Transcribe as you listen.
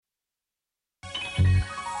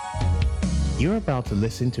You're about to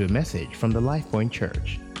listen to a message from the LifePoint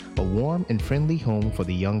Church, a warm and friendly home for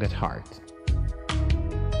the young at heart.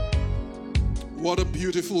 What a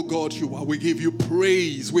beautiful God you are. We give you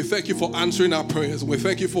praise. We thank you for answering our prayers. We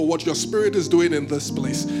thank you for what your Spirit is doing in this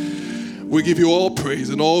place. We give you all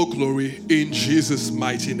praise and all glory in Jesus'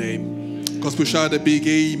 mighty name. Because we shout a big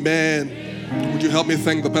amen. Would you help me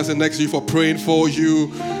thank the person next to you for praying for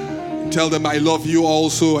you? Tell them I love you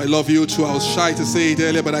also. I love you too. I was shy to say it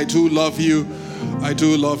earlier, but I do love you. I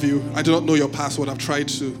do love you. I do not know your password. I've tried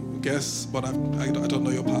to guess, but I don't know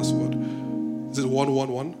your password. Is it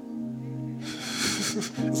 111?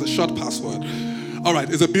 It's a short password. All right.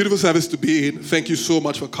 It's a beautiful service to be in. Thank you so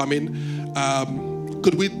much for coming.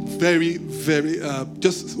 Could we very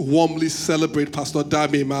just warmly celebrate Pastor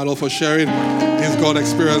Dami Emmanuel for sharing his God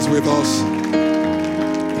experience with us?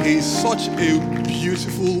 He's such a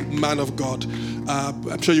beautiful man of God.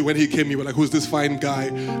 I'm sure when he came, you were like, who's this fine guy?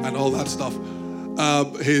 And all that stuff.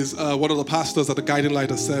 He's one of the pastors at the Guiding Light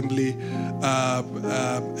Assembly.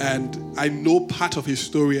 And I know part of his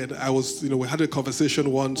story. And I was, we had a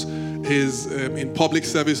conversation once. He's in public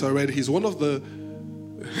service already. He's one of the,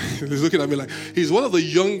 he's looking at me like, he's one of the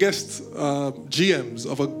youngest GMs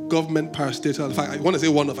of a government parastatal. In fact, I want to say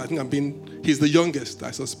he's the youngest, I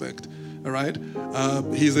suspect. All right,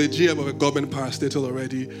 he's a GM of a government parastatal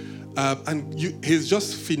already, and he's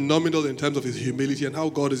just phenomenal in terms of his humility and how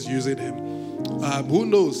God is using him. Who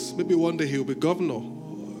knows? Maybe one day he'll be governor.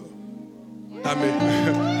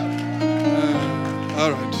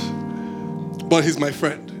 All right, but he's my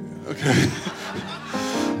friend. Okay,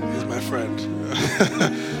 he's my friend.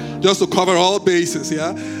 Just to cover all bases,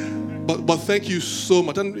 yeah. But thank you so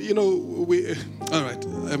much, and all right.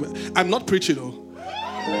 I'm not preaching, though.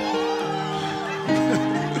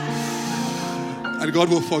 And God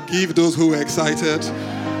will forgive those who were excited.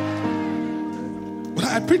 But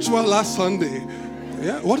I preached well last Sunday.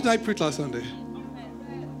 Yeah, what did I preach last Sunday?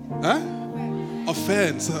 Huh?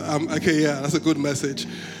 Offense. Okay, yeah, that's a good message.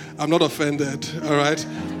 I'm not offended. All right,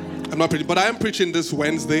 I'm not preaching, but I am preaching this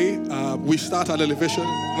Wednesday. We start at Elevation.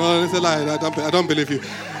 No, it's a lie. I don't believe you.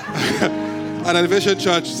 At Elevation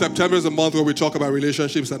Church, September is a month where we talk about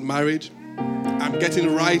relationships and marriage. I'm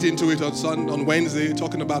getting right into it on Wednesday,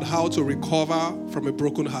 talking about how to recover from a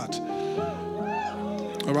broken heart.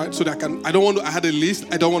 All right, so that I had a list.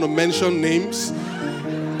 I don't want to mention names,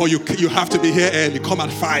 but you have to be here early. Come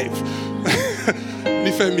at 5.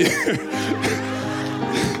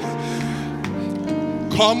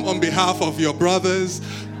 Come on behalf of your brothers,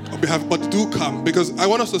 but do come, because I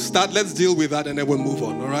want us to start. Let's deal with that and then we'll move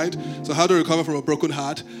on, all right? So how to recover from a broken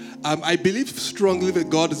heart. I believe strongly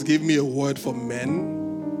that God has given me a word for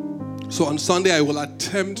men. So on Sunday, I will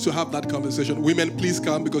attempt to have that conversation. Women, please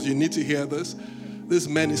come, because you need to hear this. This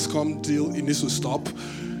men is come deal, it needs to stop.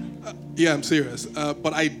 Yeah, I'm serious.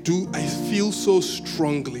 But I feel so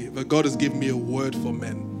strongly that God has given me a word for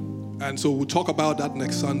men. And so we'll talk about that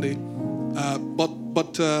next Sunday.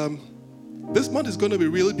 But this month is going to be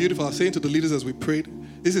really beautiful. I was saying to the leaders as we prayed,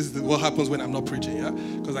 this is what happens when I'm not preaching, yeah?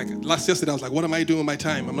 Because yesterday I was like, what am I doing with my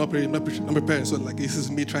time? I'm not preaching, I'm preparing. So this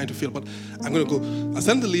is me trying to feel, but I'm going to go. I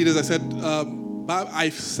sent the leaders, I said, I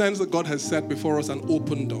sense that God has set before us an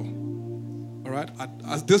open door. All right?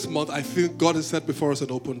 As this month, I feel God has set before us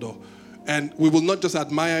an open door. And we will not just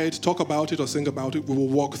admire it, talk about it, or sing about it. We will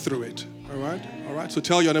walk through it. All right? All right? So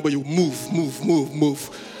tell your neighbor, you move.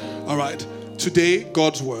 All right? Today,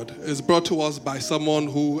 God's word is brought to us by someone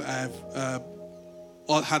who have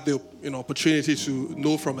had the opportunity to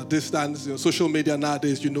know from a distance. Social media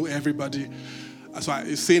nowadays, you know everybody. So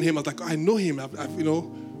I seeing him, I was like, I know him.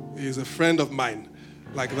 He's a friend of mine,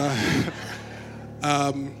 like that.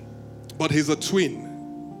 But he's a twin,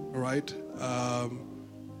 right?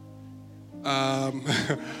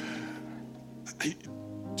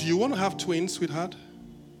 Do you want to have twins, sweetheart?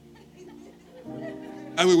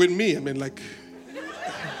 I mean, with me,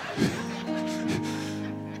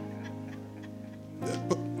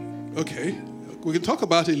 okay, we can talk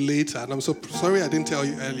about it later, and I'm so sorry I didn't tell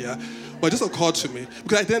you earlier, but it just occurred to me,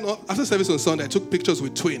 because after service on Sunday, I took pictures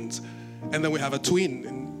with twins, and then we have a twin.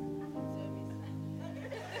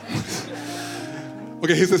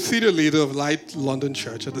 Okay, he's the senior leader of Light London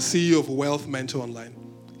Church and the CEO of Wealth Mentor Online.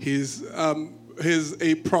 He's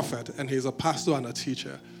a prophet, and he's a pastor and a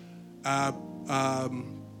teacher.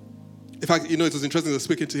 In fact, it was interesting. I was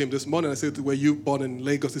speaking to him this morning. I said, were you born in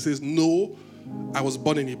Lagos? He says, no, I was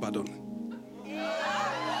born in Ibadan.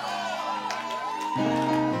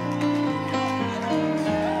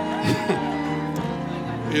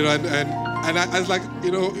 And I was like,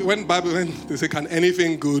 when they say, can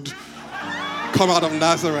anything good come out of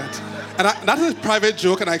Nazareth? And that is a private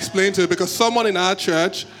joke, and I explained to it because someone in our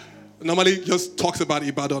church normally just talks about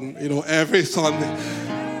Ibadan, every Sunday.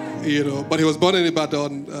 But he was born in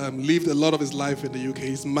Ibadan, lived a lot of his life in the UK.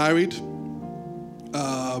 He's married,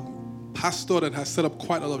 pastored, and has set up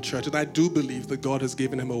quite a lot of churches. And I do believe that God has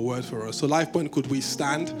given him a word for us. So LifePoint, could we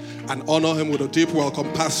stand and honor him with a deep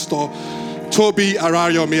welcome, Pastor Toby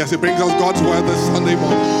Arayomi, as he brings us God's word this Sunday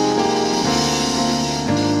morning.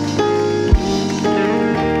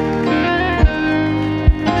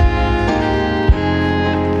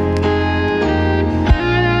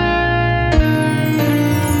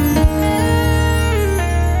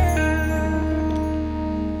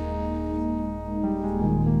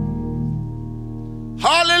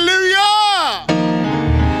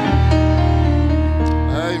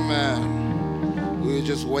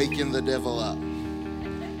 Waking the devil up.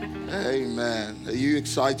 Amen. Are you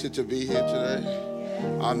excited to be here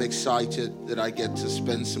today? I'm excited that I get to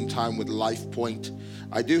spend some time with LifePoint.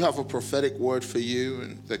 I do have a prophetic word for you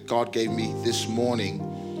and that God gave me this morning.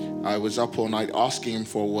 I was up all night asking him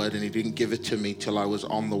for a word and he didn't give it to me till I was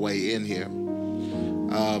on the way in here.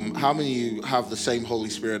 How many of you have the same Holy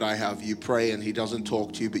Spirit I have? You pray and he doesn't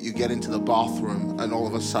talk to you, but you get into the bathroom and all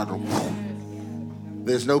of a sudden,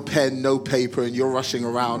 there's no pen, no paper, and you're rushing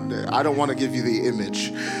around. I don't want to give you the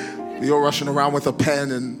image. You're rushing around with a pen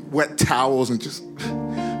and wet towels and just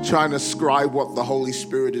trying to scribe what the Holy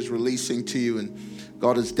Spirit is releasing to you. And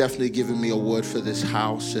God has definitely given me a word for this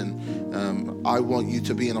house. And I want you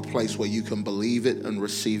to be in a place where you can believe it and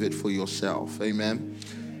receive it for yourself. Amen.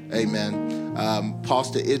 Amen.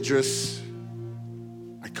 Pastor Idris,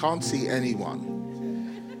 I can't see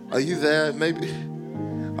anyone. Are you there? Maybe.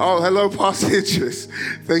 Oh, hello, Pastor Idris.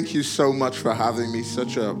 Thank you so much for having me.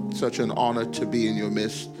 Such an honor to be in your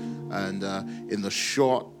midst. And in the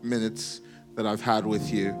short minutes that I've had with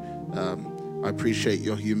you, I appreciate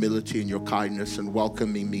your humility and your kindness and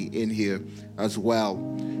welcoming me in here as well.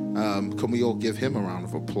 Can we all give him a round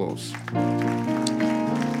of applause?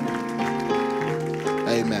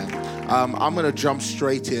 Amen. I'm going to jump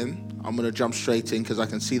straight in. Because I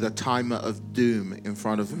can see the timer of doom in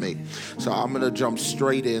front of me. So I'm going to jump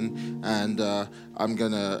straight in and I'm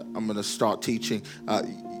going to start teaching.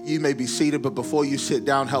 You may be seated, but before you sit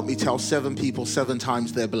down, help me tell 7 people 7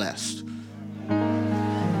 times they're blessed.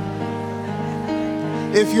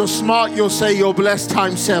 If you're smart, you'll say you're blessed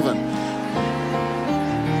times 7.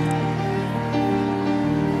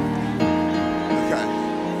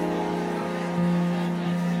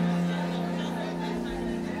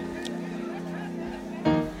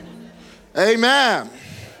 Amen.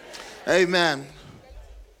 Amen.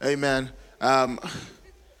 Amen.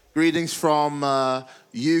 Greetings from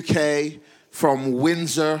UK, from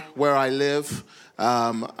Windsor, where I live.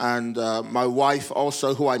 And my wife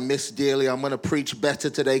also, who I miss dearly. I'm going to preach better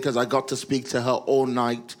today because I got to speak to her all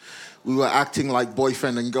night. We were acting like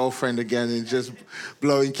boyfriend and girlfriend again and just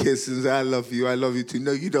blowing kisses. I love you too.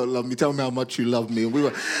 No, you don't love me. Tell me how much you love me. And we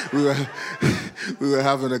were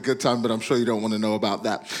having a good time, but I'm sure you don't want to know about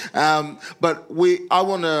that. But I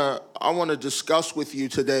want to discuss with you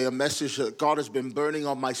today a message that God has been burning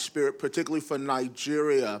on my spirit, particularly for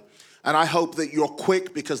Nigeria. And I hope that you're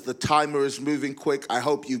quick because the timer is moving quick. I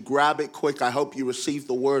hope you grab it quick. I hope you receive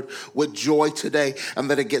the word with joy today and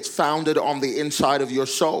that it gets founded on the inside of your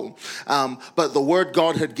soul. But the word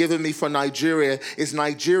God had given me for Nigeria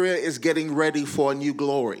is getting ready for a new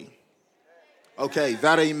glory. Okay,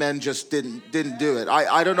 that amen just didn't do it.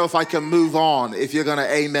 I don't know if I can move on if you're going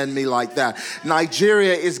to amen me like that.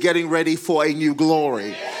 Nigeria is getting ready for a new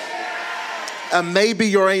glory. And maybe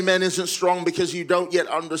your amen isn't strong because you don't yet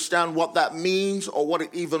understand what that means or what it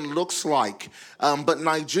even looks like. But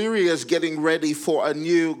Nigeria is getting ready for a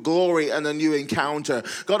new glory and a new encounter.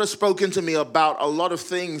 God has spoken to me about a lot of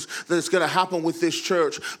things that's going to happen with this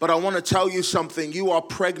church. But I want to tell you something. You are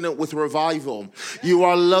pregnant with revival. You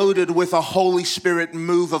are loaded with a Holy Spirit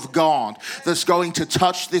move of God that's going to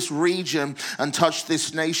touch this region and touch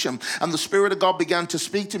this nation. And the Spirit of God began to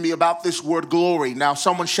speak to me about this word glory. Now,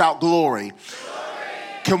 someone shout glory.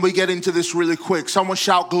 Can we get into this really quick? Someone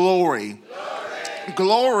shout glory.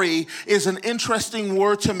 Glory is an interesting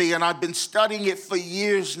word to me, and I've been studying it for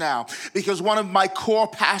years now because one of my core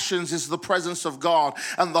passions is the presence of God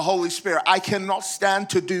and the Holy Spirit. I cannot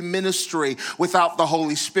stand to do ministry without the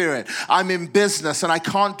Holy Spirit. I'm in business, and I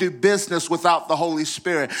can't do business without the Holy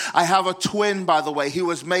Spirit. I have a twin, by the way. He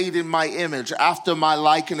was made in my image, after my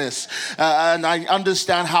likeness, and I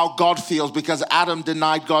understand how God feels because Adam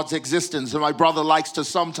denied God's existence, and my brother likes to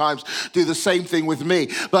sometimes do the same thing with me.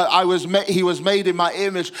 But he was made in in my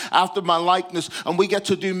image, after my likeness, and we get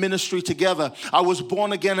to do ministry together. I was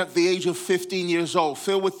born again at the age of 15 years old,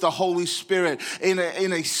 filled with the Holy Spirit. In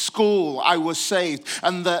a school, I was saved.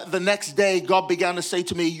 And the next day, God began to say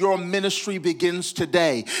to me, your ministry begins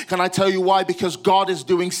today. Can I tell you why? Because God is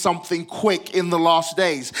doing something quick in the last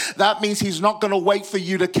days. That means he's not going to wait for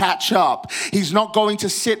you to catch up. He's not going to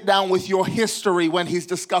sit down with your history when he's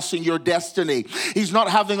discussing your destiny. He's not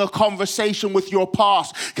having a conversation with your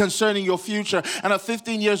past concerning your future. And at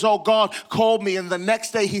 15 years old, God called me, and the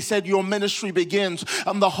next day he said, your ministry begins.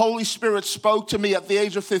 And the Holy Spirit spoke to me at the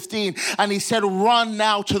age of 15, and he said, run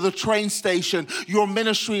now to the train station. Your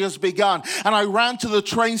ministry has begun. And I ran to the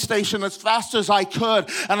train station as fast as I could,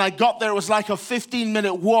 and I got there. It was like a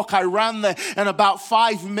 15-minute walk. I ran there in about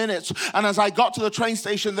 5 minutes. And as I got to the train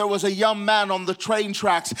station, there was a young man on the train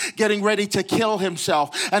tracks getting ready to kill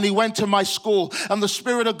himself. And he went to my school, and the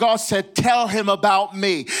Spirit of God said, tell him about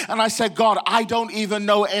me. And I said, God, I don't even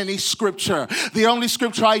know any scripture. The only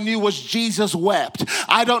scripture I knew was Jesus wept.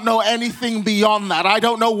 I don't know anything beyond that. I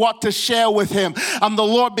don't know what to share with him. And the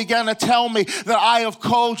Lord began to tell me that I have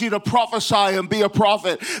called you to prophesy and be a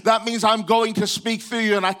prophet. That means I'm going to speak through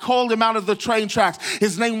you. And I called him out of the train tracks.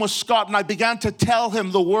 His name was Scott, and I began to tell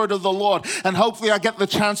him the word of the Lord. And hopefully I get the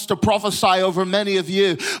chance to prophesy over many of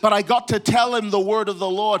you. But I got to tell him the word of the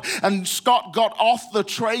Lord. And Scott got off the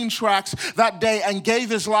train tracks that day and gave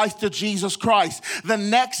his life to Jesus Christ. The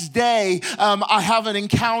next day, I have an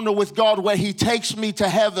encounter with God where he takes me to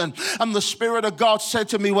heaven. And the Spirit of God said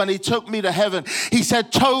to me when he took me to heaven, he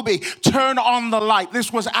said, Toby, turn on the light.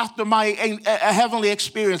 This was after my heavenly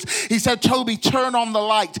experience. He said, Toby, turn on the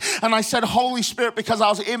light. And I said, Holy Spirit, because I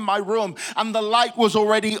was in my room and the light was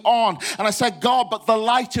already on. And I said, God, but the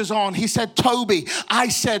light is on. He said, Toby, I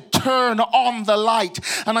said, turn on the light.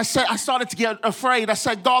 And I started to get afraid. I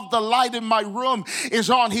said, God, the light in my room is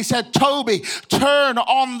on. He said, Toby, turn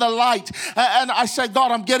on the light. And I said,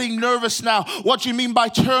 God, I'm getting nervous now. What do you mean by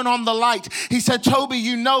turn on the light? He said, Toby,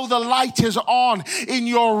 you know the light is on in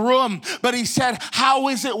your room. But he said, how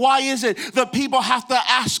is it? Why is it that people have to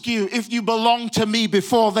ask you if you belong to me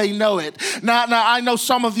before they know it? Now I know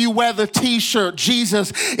some of you wear the t-shirt,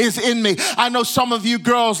 Jesus is in me. I know some of you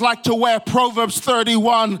girls like to wear Proverbs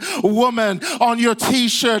 31 woman on your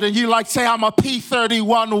t-shirt, and you like say, I'm a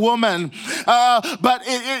P31 woman. But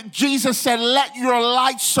Jesus said, let your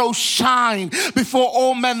light so shine before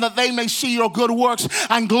all men that they may see your good works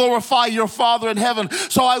and glorify your Father in heaven.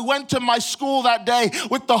 So I went to my school that day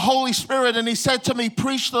with the Holy Spirit, and he said to me,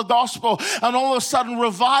 preach the gospel. And all of a sudden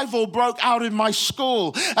revival broke out in my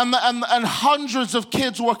school, and hundreds of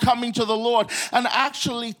kids were coming to the Lord. And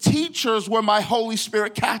actually teachers were my Holy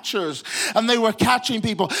Spirit catchers, and they were catching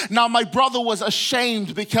people. Now my brother was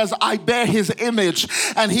ashamed because I bear his image,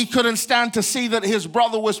 and he couldn't stand to see that his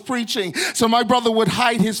brother was preaching. So my brother would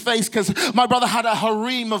hide his face because my brother had a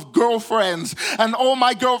harem of girlfriends, and all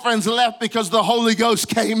my girlfriends left because the Holy Ghost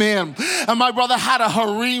came in. And my brother had a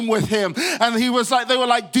harem with him, and he was like, they were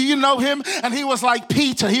like, do you know him? And he was like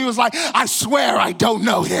Peter. He was like, I swear I don't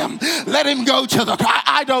know him. Let him go to the,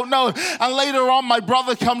 I don't know. And later on, my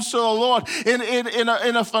brother comes to the Lord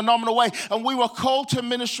in a phenomenal way. And we were called to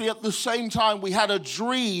ministry at the same time. We had a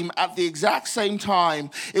dream at the exact same time.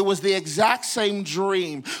 It was the exact same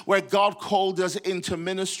dream where God called us into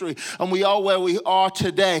ministry. And we are where we are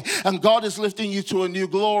today. And God is lifting you to a new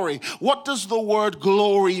glory. What does the word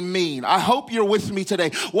glory mean? I hope you're with me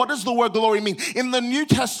today. What does the word glory mean? In the New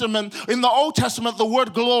Testament, in the Old Testament, the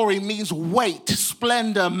word glory means weight,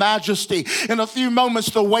 splendor, majesty. In a few moments,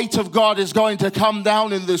 the weight of God is going to come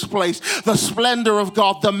down in this place. The splendor of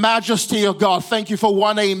God, the majesty of God. Thank you for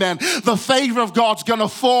one amen. The favor of God's going to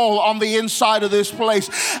fall on the inside of this place.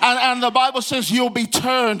 And the Bible says you'll be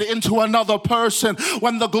turned into another person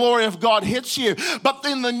when the glory of God hits you. But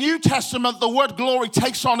in the New Testament, the word glory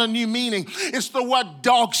takes on a new meaning. It's the word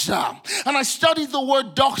doxa. And I studied the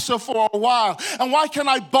word doxa for a while. And why can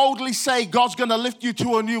I boldly say God's going to lift you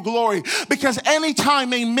to a new glory? Because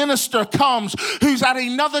anytime a minister comes who's at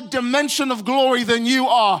another dimension of glory than you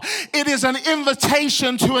are, it is an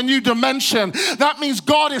invitation to a new dimension. That means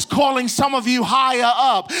God is calling some of you higher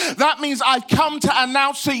up. That means I've come to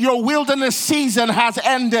announce that your wilderness season has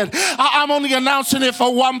ended. I'm only announcing it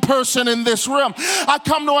for one person in this room. I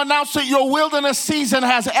come to announce that your wilderness season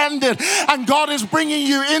has ended, and God is bringing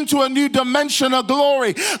you into a new dimension of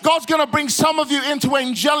glory. God's going to bring some of you into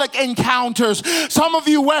angelic encounters. Some of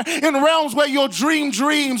you were in realms where you'll dream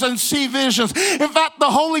dreams and see visions. In fact, the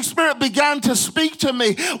Holy Spirit began to speak to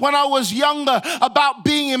me when I was younger about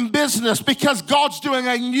being in business, because God's doing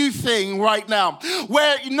a new thing right now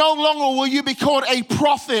where no longer will you be called a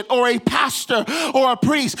prophet or a pastor or a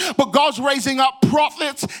priest, but God's raising up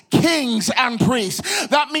prophets, kings, and priests.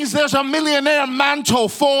 That means there's a millionaire mantle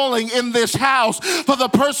falling in this house for the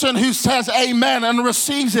person who says amen and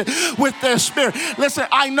receives it with their spirit. Listen,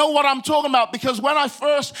 I know what I'm talking about, because when I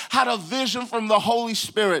first had a vision from the Holy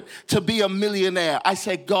Spirit to be a millionaire, I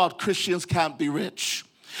said, God, Christians can't be rich.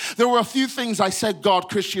 There were a few things I said, God,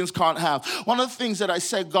 Christians can't have. One of the things that I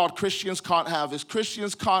said, God, Christians can't have is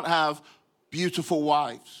Christians can't have beautiful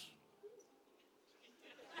wives.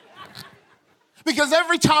 Because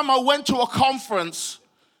every time I went to a conference,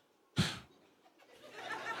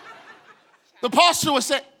 the pastor would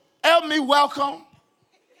say, help me welcome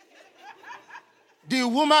the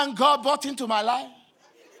woman God brought into my life,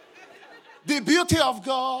 the beauty of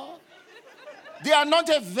God, the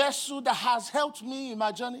anointed vessel that has helped me in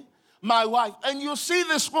my journey, my wife. And you'll see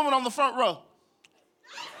this woman on the front row.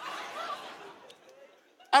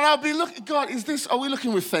 And I'll be looking, God, are we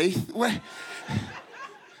looking with faith?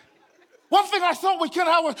 One thing I thought we could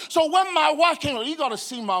have, so when my wife came, you got to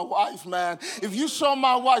see my wife, man. If you saw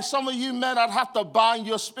my wife, some of you men, I'd have to bind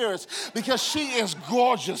your spirits, because she is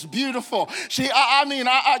gorgeous, beautiful.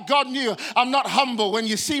 God knew I'm not humble. When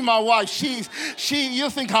you see my wife, you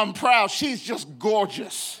think I'm proud. She's just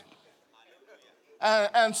gorgeous.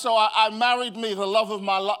 And so I married me, the love of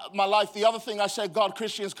my life. The other thing I said, God,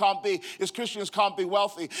 Christians can't be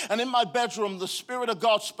wealthy. And in my bedroom, the Spirit of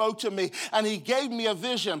God spoke to me, and he gave me a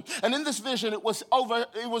vision. And in this vision, it was over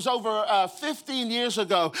 15 years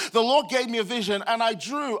ago. The Lord gave me a vision, and I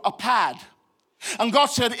drew a pad. And God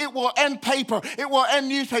said, it will end paper. It will end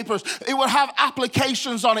newspapers. It will have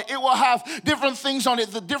applications on it. It will have different things on it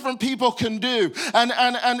that different people can do.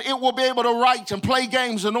 And it will be able to write and play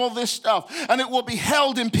games and all this stuff. And it will be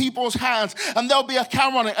held in people's hands. And there'll be a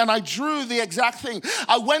camera on it. And I drew the exact thing.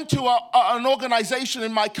 I went to an organization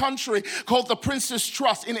in my country called the Prince's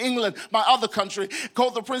Trust in England, my other country,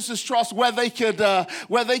 called the Prince's Trust, where they could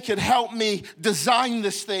help me design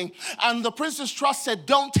this thing. And the Prince's Trust said,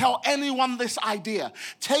 don't tell anyone this idea.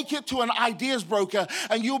 Take it to an ideas broker,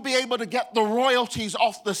 and you'll be able to get the royalties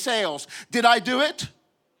off the sales. Did I do it?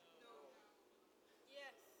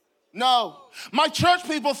 No. My church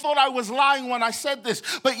people thought I was lying when I said this,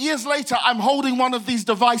 but years later, I'm holding one of these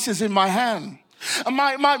devices in my hand. And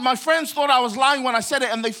my friends thought I was lying when I said it,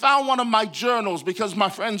 and they found one of my journals, because my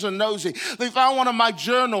friends are nosy. They found one of my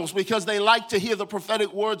journals because they liked to hear the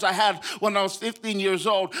prophetic words I had when I was 15 years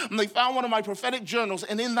old. And they found one of my prophetic journals,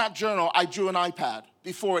 and in that journal, I drew an iPad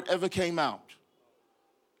before it ever came out.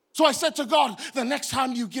 So I said to God, the next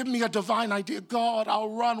time you give me a divine idea, God, I'll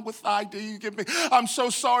run with the idea you give me. I'm so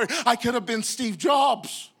sorry. I could have been Steve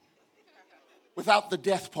Jobs without the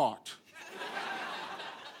death part.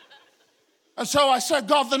 And so I said,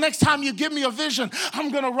 God, the next time you give me a vision,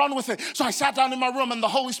 I'm going to run with it. So I sat down in my room, and the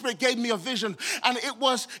Holy Spirit gave me a vision. And it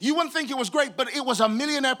was, you wouldn't think it was great, but it was a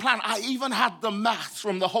millionaire plan. I even had the math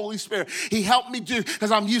from the Holy Spirit. He helped me do,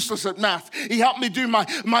 because I'm useless at math. He helped me do my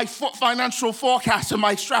financial forecasts and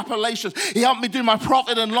my extrapolations. He helped me do my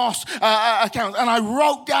profit and loss accounts. And I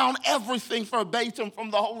wrote down everything verbatim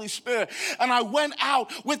from the Holy Spirit. And I went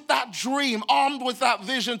out with that dream, armed with that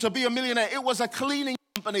vision to be a millionaire. It was a cleaning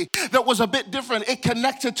company that was a bit different. It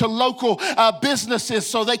connected to local businesses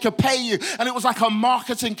so they could pay you. And it was like a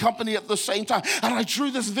marketing company at the same time. And I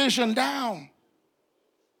drew this vision down.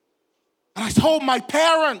 And I told my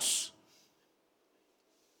parents.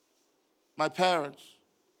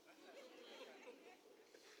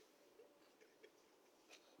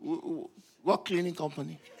 What cleaning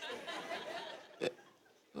company?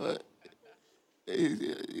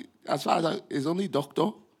 As far as it's only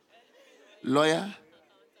doctor, lawyer,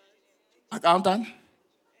 accountant,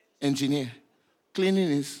 engineer.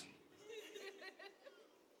 Cleaning is.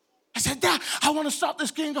 I said, Dad, I want to start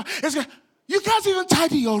this cleaning. You can't even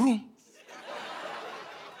tidy your room.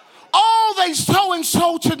 Oh, they so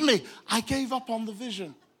insulted me. I gave up on the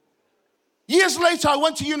vision. Years later, I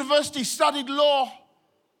went to university, studied law.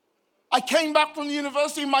 I came back from the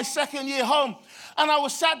university in my second year home, and I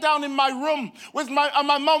was sat down in my room with my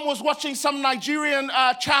mom was watching some Nigerian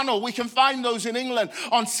channel. We can find those in England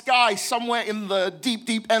on Sky, somewhere in the deep,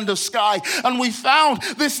 deep end of Sky. And we found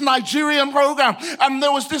this Nigerian program, and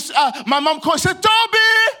there was this, my mom called and said, Toby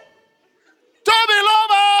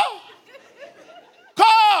Loba,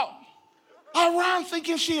 come. I ran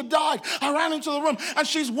thinking she had died. I ran into the room, and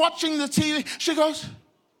she's watching the TV. She goes,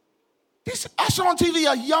 I saw on TV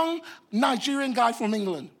a young Nigerian guy from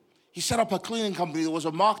England. He set up a cleaning company. There was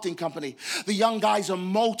a marketing company. The young guy's a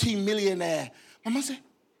multi-millionaire. My mom said,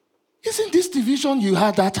 isn't this the vision you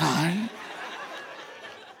had that time?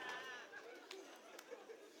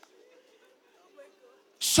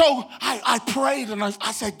 So I prayed and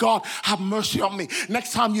I said, God, have mercy on me.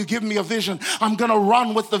 Next time you give me a vision, I'm going to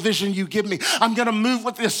run with the vision you give me. I'm going to move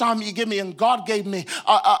with the assignment you give me. And God gave me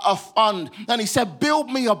a fund. And he said, build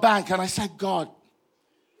me a bank. And I said, God,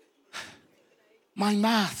 my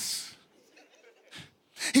maths.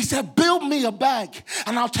 He said, build me a bank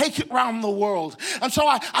and I'll take it around the world. And so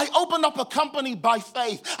I opened up a company by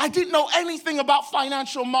faith. I didn't know anything about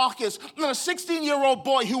financial markets. And a 16-year-old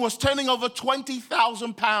boy who was turning over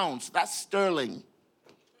 20,000 pounds, that's sterling,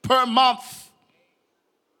 per month,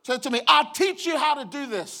 said to me, I'll teach you how to do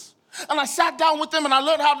this. And I sat down with them and I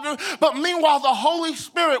learned how to do it. But meanwhile, the Holy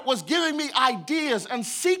Spirit was giving me ideas and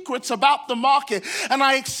secrets about the market. And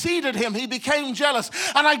I exceeded him. He became jealous.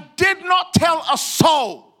 And I did not tell a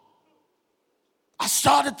soul. I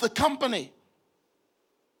started the company.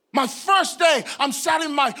 My first day, I'm sat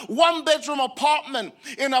in my one-bedroom apartment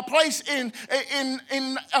in a place in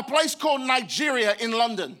a place called Nigeria in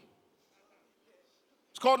London.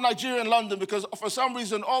 It's called Nigeria in London because for some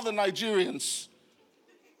reason all the Nigerians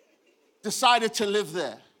decided to live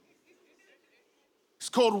there. It's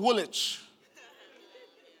called Woolwich.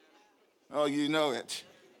 Oh, you know it.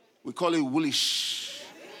 We call it Woolwich.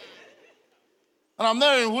 And I'm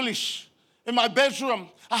there in Woolwich. In my bedroom,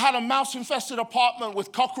 I had a mouse-infested apartment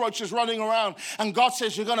with cockroaches running around. And God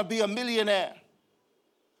says, you're going to be a millionaire.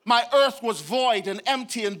 My earth was void and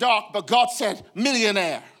empty and dark, but God said,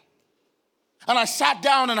 millionaire. And I sat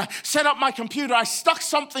down and I set up my computer. I stuck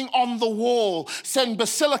something on the wall saying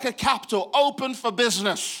Basilica Capital, open for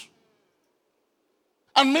business.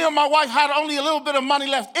 And me and my wife had only a little bit of money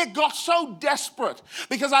left. It got so desperate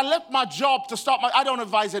because I left my job to start I don't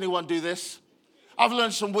advise anyone do this. I've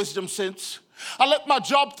learned some wisdom since. I left my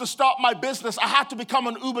job to start my business. I had to become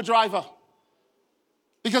an Uber driver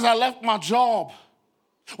because I left my job.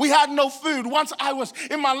 We had no food. Once I was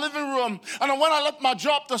in my living room, and when I left my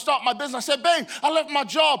job to start my business, I said, babe, I left my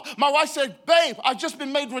job. My wife said, babe, I've just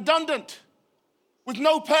been made redundant with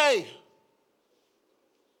no pay.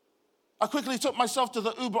 I quickly took myself to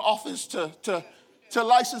the Uber office to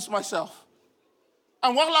license myself.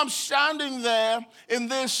 And while I'm standing there in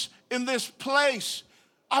this place,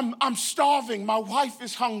 I'm starving. My wife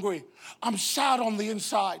is hungry. I'm sad on the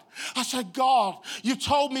inside. I said, God, you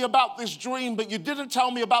told me about this dream, but you didn't tell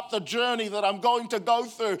me about the journey that I'm going to go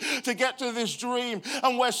through to get to this dream.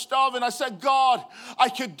 And we're starving. I said, God, I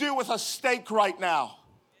could do with a steak right now.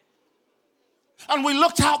 And we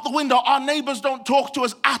looked out the window. Our neighbors don't talk to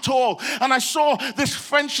us at all. And I saw this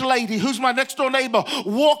French lady, who's my next door neighbor,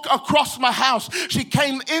 walk across my house. She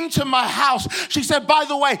came into my house. She said, by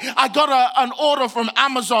the way, I got an order from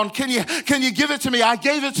Amazon. Can you give it to me? I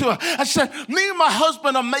gave it to her. I said, me and my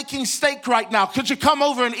husband are making steak right now. Could you come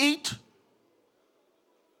over and eat?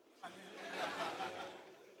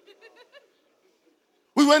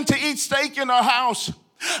 We went to eat steak in her house.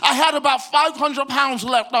 I had about 500 pounds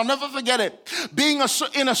left. I'll never forget it. Being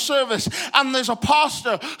in a service, and there's a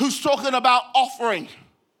pastor who's talking about offering.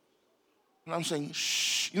 And I'm saying,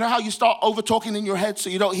 shh. You know how you start over-talking in your head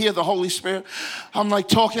so you don't hear the Holy Spirit? I'm like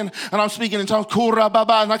talking, and I'm speaking in tongues,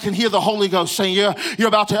 and I can hear the Holy Ghost saying, you're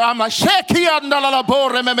about to, I'm like, son, give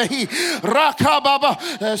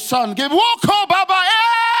woko baba,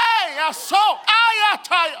 eh, so,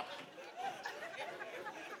 ayataya.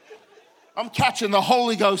 I'm catching the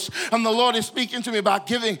Holy Ghost, and the Lord is speaking to me about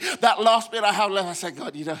giving that last bit I have left. I said,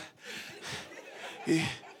 God, you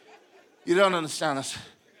don't understand this.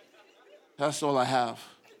 That's all I have.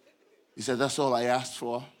 He said, that's all I asked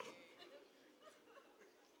for.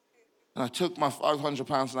 And I took my 500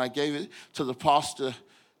 pounds and I gave it to the pastor,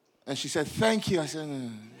 and she said, thank you. I said,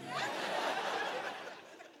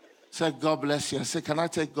 said, God bless you. I said, can I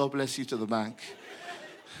take God bless you to the bank?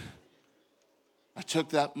 I took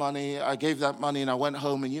that money, I gave that money, and I went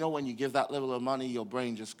home. And you know when you give that level of money, your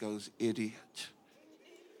brain just goes, idiot.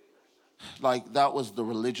 Like that was the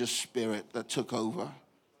religious spirit that took over.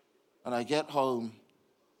 And I get home,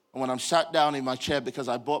 and when I'm sat down in my chair, because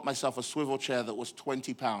I bought myself a swivel chair that was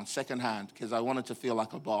 20 pounds, secondhand, because I wanted to feel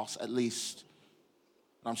like a boss, at least.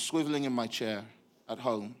 And I'm swiveling in my chair at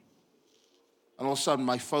home. And all of a sudden,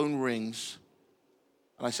 my phone rings,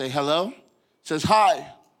 and I say, hello? It says,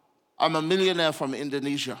 hi. I'm a millionaire from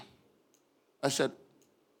Indonesia. I said,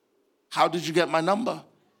 how did you get my number?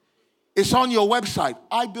 It's on your website.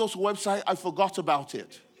 I built a website. I forgot about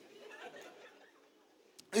it.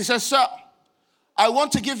 He says, sir, I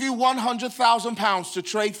want to give you 100,000 pounds to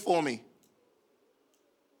trade for me.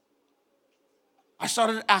 I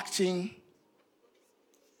started acting.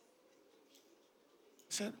 I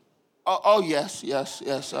said, oh yes.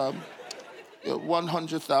 Yeah,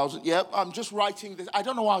 100,000. Yep, I'm just writing this. I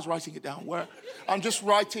don't know why I was writing it down. Where? I'm just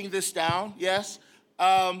writing this down. Yes.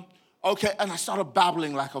 Okay, and I started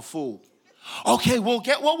babbling like a fool. Okay, what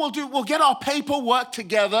we'll do, we'll get our paperwork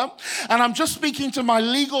together, and I'm just speaking to my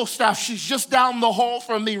legal staff. She's just down the hall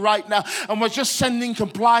from me right now, and we're just sending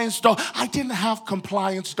compliance I didn't have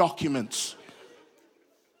compliance documents.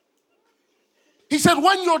 He said,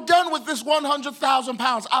 when you're done with this 100,000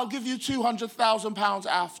 pounds, I'll give you 200,000 pounds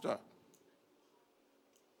after.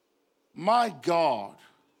 My God.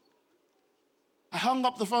 I hung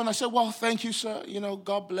up the phone. I said, well, thank you, sir.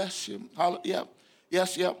 God bless you. Yep.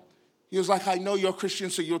 Yes, yep. He was like, I know you're a Christian,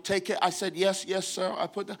 so you'll take it. I said, yes, sir. I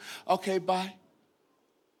put that. Okay, bye.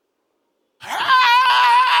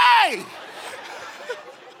 Hey!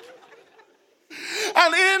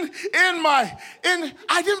 And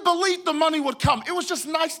I didn't believe the money would come. It was just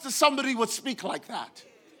nice that somebody would speak like that.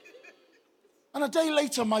 And a day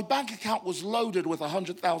later, my bank account was loaded with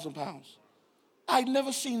 100,000 pounds. I'd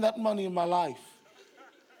never seen that money in my life.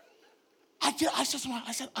 I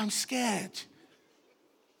said, I'm scared.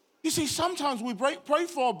 You see, sometimes we pray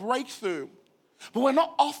for a breakthrough, but we're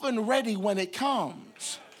not often ready when it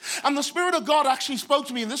comes. And the Spirit of God actually spoke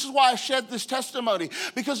to me, and this is why I shared this testimony,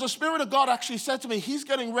 because the Spirit of God actually said to me, He's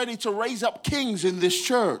getting ready to raise up kings in this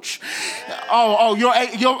church. I'm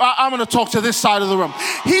going to talk to this side of the room.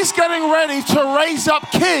 He's getting ready to raise up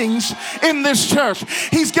kings in this church.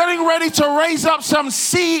 He's getting ready to raise up some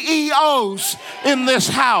CEOs in this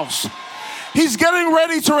house. He's getting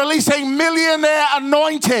ready to release a millionaire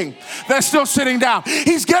anointing. They're still sitting down.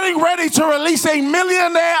 He's getting ready to release a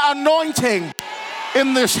millionaire anointing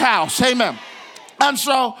in this house. Amen. And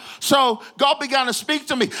so God began to speak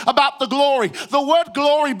to me about the glory. The word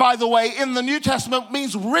glory, by the way, in the New Testament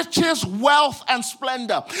means riches, wealth, and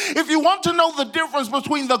splendor. If you want to know the difference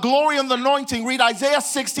between the glory and the anointing, read Isaiah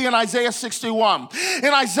 60 and Isaiah 61.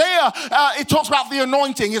 In Isaiah, it talks about the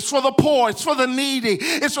anointing. It's for the poor. It's for the needy.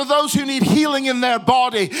 It's for those who need healing in their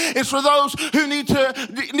body. It's for those who need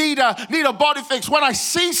a body fix. When I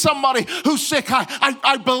see somebody who's sick,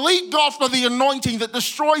 I believe God for the anointing that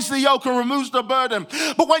destroys the yoke and removes the burden.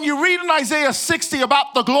 But when you read in Isaiah 60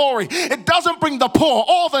 about the glory, it doesn't bring the poor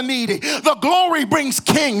or the needy. The glory brings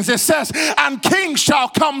kings. It says, and kings shall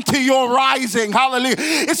come to your rising. Hallelujah.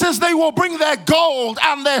 It says they will bring their gold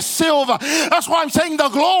and their silver. That's why I'm saying the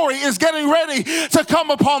glory is getting ready to come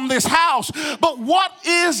upon this house. But what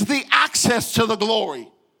is the access to the glory?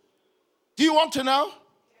 Do you want to know?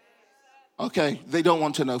 Okay, they don't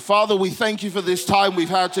want to know. Father, we thank you for this time we've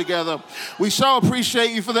had together. We so appreciate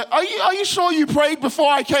you for that. Are you sure you prayed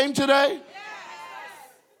before I came today? Yes.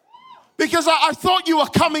 Because I thought you were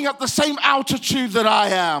coming at the same altitude that I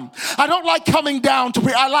am. I don't like coming down to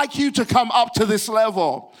pray. I like you to come up to this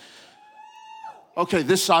level. Okay,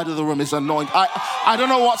 this side of the room is anointed. I don't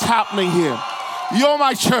know what's happening here. You're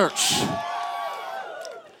my church.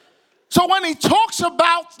 So when he talks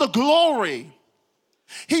about the glory,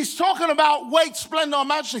 he's talking about weight, splendor, and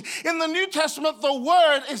majesty. In the New Testament, the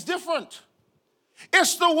word is different.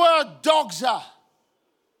 It's the word doxa.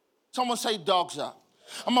 Someone say doxa.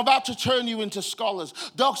 I'm about to turn you into scholars.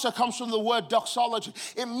 Doxa comes from the word doxology.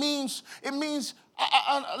 It means, listen,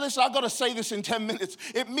 I've got to say this in 10 minutes.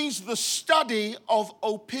 It means the study of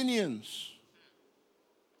opinions.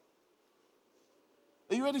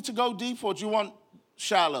 Are you ready to go deep, or do you want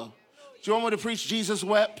shallow? Do you want me to preach Jesus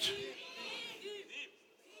wept?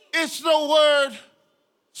 It's the word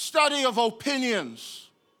study of opinions,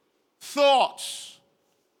 thoughts,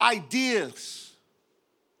 ideas.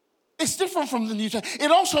 It's different from the New Testament.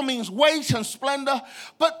 It also means weight and splendor,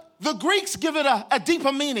 but the Greeks give it a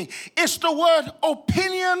deeper meaning. It's the word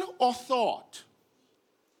opinion or thought.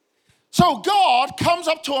 So God comes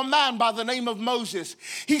up to a man by the name of Moses.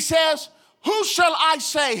 He says, who shall I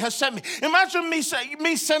say has sent me? Imagine me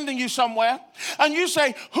sending you somewhere, and you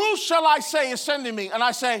say, who shall I say is sending me? And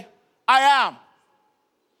I say, I am.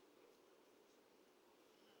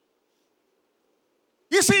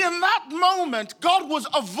 You see, in that moment, God was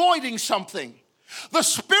avoiding something. The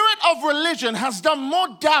spirit of religion has done more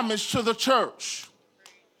damage to the church.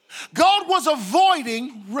 God was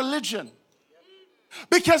avoiding religion.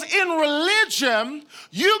 Because in religion,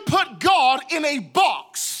 you put God in a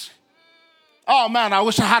box. Oh man, I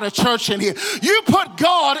wish I had a church in here. You put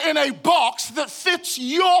God in a box that fits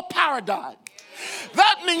your paradigm.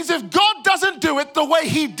 That means if God doesn't do it the way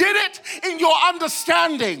he did it in your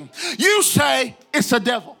understanding, you say it's a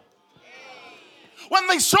devil. When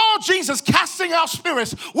they saw Jesus casting out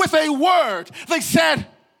spirits with a word, they said,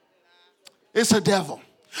 it's a devil.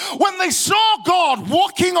 When they saw God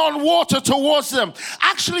walking on water towards them,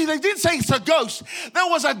 actually they didn't say it's a ghost. There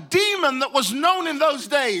was a demon that was known in those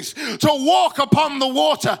days to walk upon the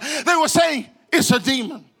water. They were saying it's a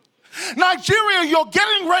demon. Nigeria, you're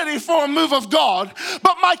getting ready for a move of God,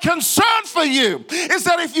 but my concern for you is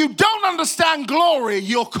that if you don't understand glory,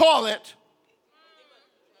 you'll call it.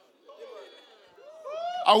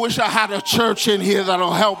 I wish I had a church in here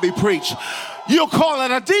that'll help me preach. You'll call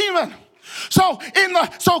it a demon. So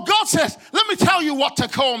God says, let me tell you what to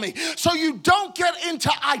call me. So you don't get into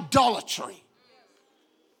idolatry.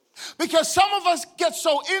 Because some of us get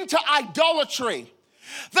so into idolatry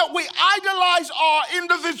that we idolize our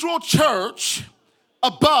individual church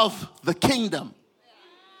above the kingdom.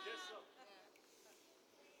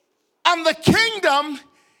 And the kingdom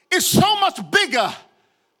is so much bigger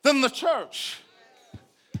than the church.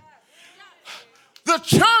 The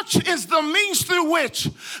church is the means through which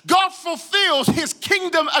God fulfills his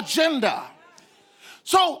kingdom agenda.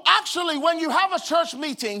 So actually, when you have a church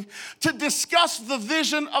meeting to discuss the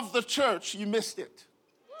vision of the church, you missed it.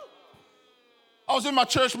 I was in my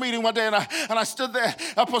church meeting one day and I stood there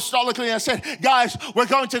apostolically and I said, guys, we're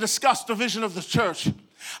going to discuss the vision of the church.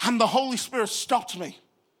 And the Holy Spirit stopped me.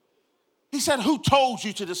 He said, who told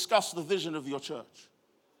you to discuss the vision of your church?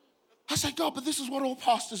 I said, God, but this is what all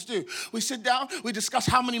pastors do. We sit down, we discuss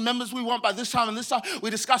how many members we want by this time and this time. We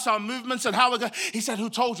discuss our movements and how we're going. He said, who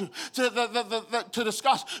told you to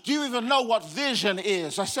discuss? Do you even know what vision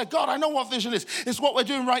is? I said, God, I know what vision is. It's what we're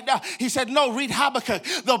doing right now. He said, no, read Habakkuk.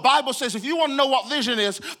 The Bible says if you want to know what vision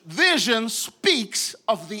is, vision speaks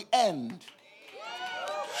of the end.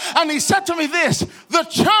 And he said to me this, the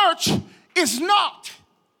church is not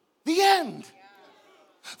the end.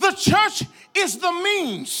 The church is the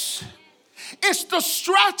means. It's the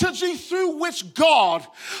strategy through which God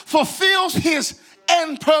fulfills his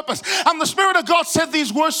end purpose. And the Spirit of God said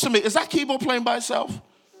these words to me. Is that keyboard playing by itself?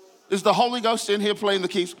 Is the Holy Ghost in here playing the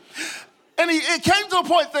keys? And it came to a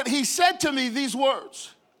point that he said to me these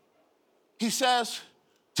words. He says,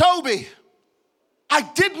 Toby, I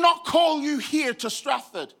did not call you here to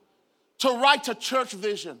Stratford to write a church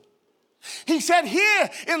vision. He said, here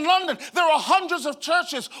in London, there are hundreds of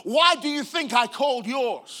churches. Why do you think I called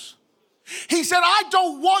yours? He said, I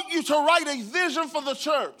don't want you to write a vision for the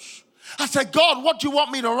church. I said, God, what do you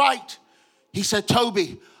want me to write? He said,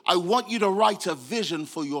 Toby, I want you to write a vision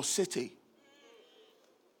for your city.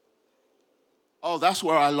 Oh, that's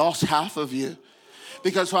where I lost half of you.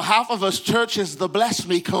 Because for half of us, church is the Bless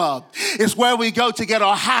Me Club. It's where we go to get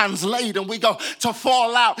our hands laid and we go to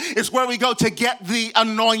fall out. It's where we go to get the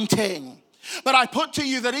anointing. But I put to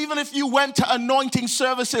you that even if you went to anointing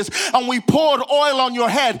services and we poured oil on your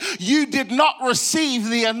head, you did not receive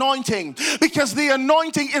the anointing, because the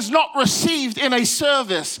anointing is not received in a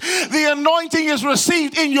service. The anointing is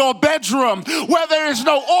received in your bedroom where there is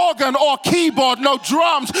no organ or keyboard, no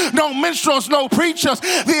drums, no minstrels, no preachers.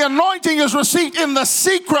 The anointing is received in the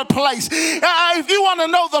secret place. If you want to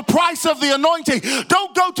know the price of the anointing,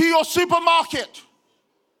 don't go to your supermarket.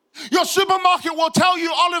 Your supermarket will tell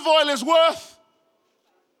you olive oil is worth,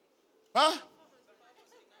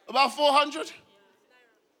 about 400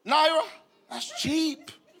 Naira. That's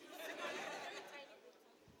cheap.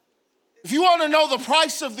 If you want to know the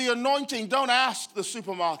price of the anointing, don't ask the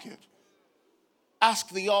supermarket. Ask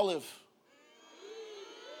the olive.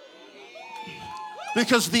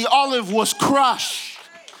 Because the olive was crushed.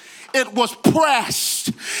 It was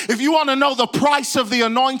pressed. If you want to know the price of the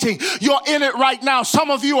anointing, you're in it right now. Some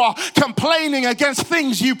of you are complaining against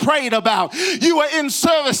things you prayed about. You were in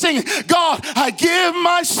service singing, God, I give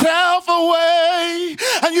myself away.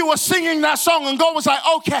 And you were singing that song and God was like,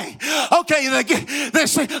 okay. They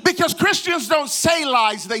sing. Because Christians don't say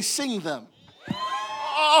lies, they sing them.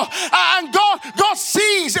 And God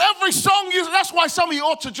sees every song you. That's why some of you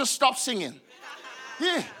ought to just stop singing.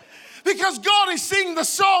 Yeah. Because God is seeing the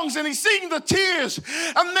songs and he's seeing the tears,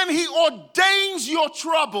 and then he ordains your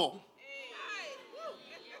trouble.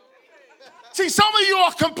 See, some of you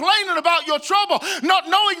are complaining about your trouble, not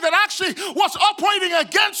knowing that actually what's operating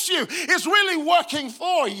against you is really working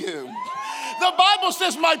for you. The Bible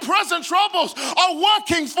says my present troubles are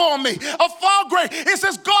working for me. A far great. It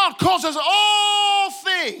says God causes all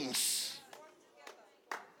things.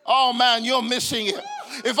 Oh man, you're missing it.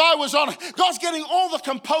 If I was on, God's getting all the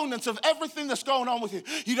components of everything that's going on with you.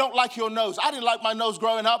 You don't like your nose. I didn't like my nose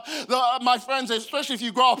growing up. My friends, especially if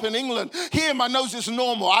you grow up in England, here my nose is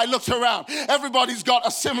normal. I looked around. Everybody's got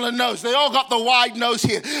a similar nose. They all got the wide nose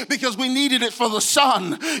here because we needed it for the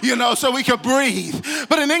sun, so we could breathe.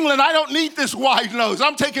 But in England, I don't need this wide nose.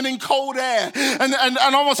 I'm taking in cold air and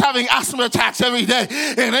almost having asthma attacks every day.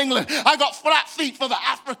 In England, I got flat feet for the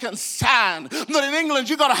African sand. But in England,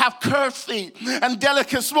 you got to have curved feet and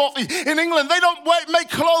delicate small feet. In England, they don't make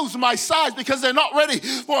clothes my size because they're not ready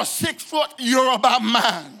for a 6-foot Yoruba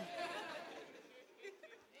man.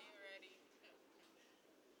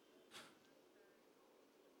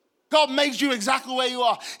 God made you exactly where you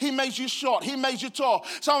are. He made you short. He made you tall.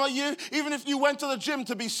 Some of you, even if you went to the gym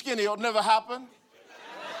to be skinny, it would never happen.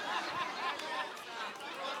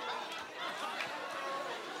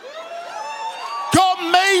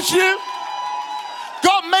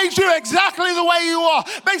 God made you exactly the way you are.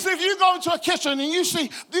 Basically, if you go into a kitchen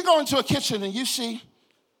and you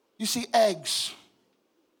see eggs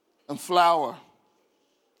and flour,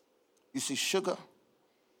 you see sugar,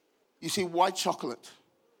 you see white chocolate,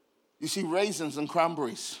 you see raisins and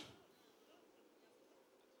cranberries.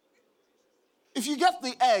 If you get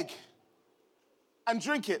the egg and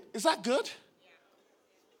drink it, is that good?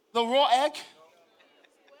 The raw egg?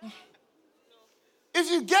 If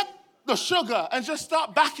you get the sugar and just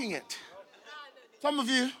start backing it, some of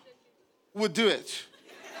you would do it.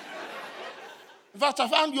 In fact, I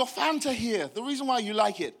found your Fanta here. The reason why you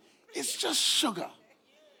like it, it's just sugar.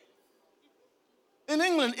 In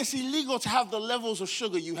England, it's illegal to have the levels of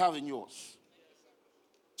sugar you have in yours.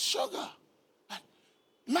 Sugar.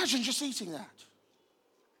 Imagine just eating that.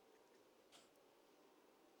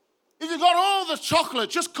 If you got all the chocolate,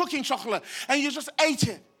 just cooking chocolate, and you just ate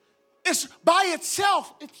it, it's by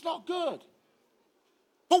itself, it's not good.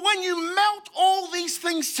 But when you melt all these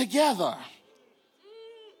things together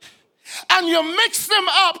and you mix them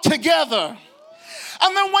up together,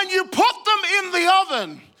 and then when you put them in the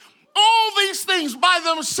oven, all these things by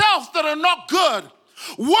themselves that are not good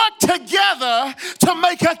work together to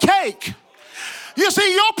make a cake. You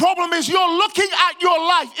see, your problem is you're looking at your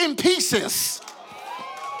life in pieces.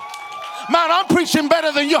 Man, I'm preaching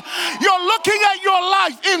better than you. You're looking at your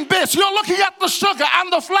life in bits. You're looking at the sugar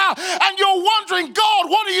and the flour, and you're wondering, God,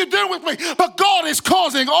 what are you doing with me? But God is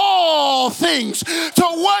causing all things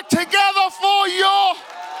to work together for your...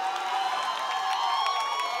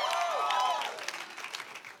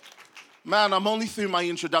 Man, I'm only through my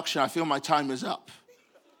introduction. I feel my time is up.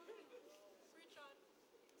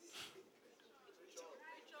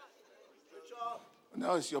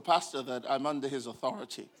 No, it's your pastor that I'm under his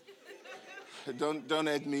authority. Don't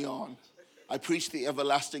egg me on. I preach the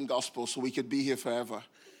everlasting gospel so we could be here forever.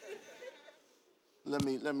 Let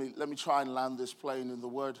me try and land this plane in the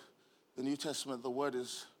word. The New Testament, the word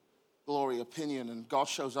is glory, opinion. And God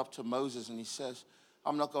shows up to Moses and he says,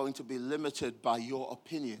 I'm not going to be limited by your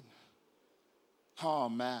opinion. Oh,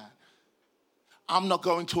 man. I'm not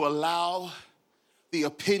going to allow the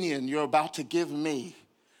opinion you're about to give me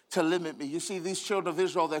to limit me. You see, these children of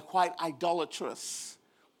Israel, they're quite idolatrous.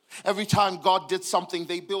 Every time God did something,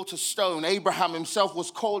 they built a stone. Abraham himself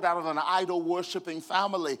was called out of an idol-worshiping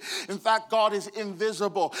family. In fact, God is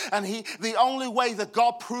invisible. And the only way that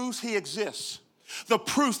God proves he exists, the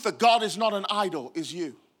proof that God is not an idol, is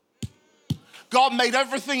you. God made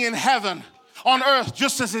everything in heaven, on earth,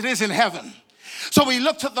 just as it is in heaven. So he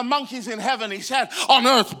looked at the monkeys in heaven, he said, on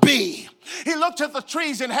earth be. He looked at the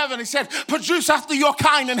trees in heaven, he said, produce after your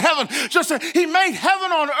kind in heaven. He made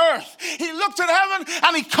heaven on earth. He looked at heaven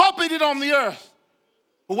and he copied it on the earth.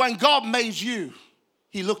 But when God made you,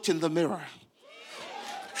 he looked in the mirror.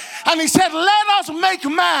 And he said, let us make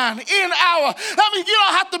man in our... I mean, you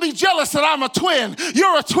don't have to be jealous that I'm a twin.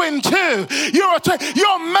 You're a twin too. You're a twin.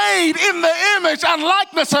 You're made in the image and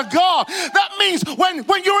likeness of God. That means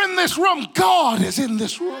when you're in this room, God is in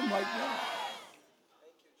this room right now.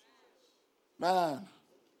 Man,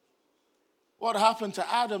 what happened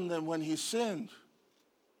to Adam then when he sinned?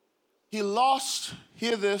 He lost,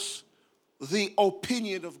 hear this, the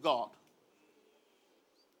opinion of God.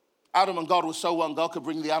 Adam and God were so one, God could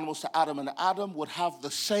bring the animals to Adam, and Adam would have the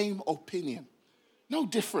same opinion. No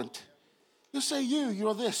different. You say,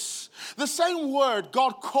 you're this. The same word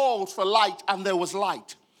God called for light, and there was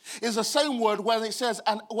light, is the same word when it says,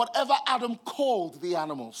 and whatever Adam called the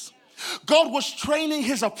animals. God was training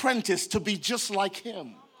his apprentice to be just like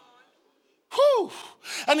him. Whew.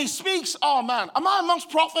 And he speaks, oh man, am I amongst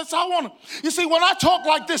prophets? You see, when I talk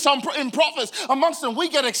like this in prophets, amongst them, we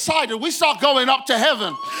get excited. We start going up to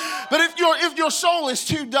heaven. But if your soul is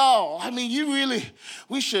too dull, I mean,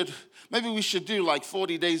 we should maybe we should do like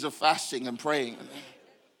 40 days of fasting and praying.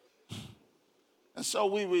 And so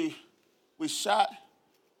we sat,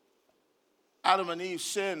 Adam and Eve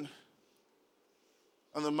sinned.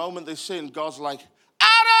 And the moment they sinned, God's like,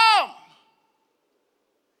 Adam,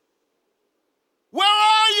 where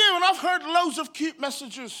are you? And I've heard loads of cute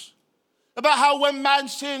messages about how when man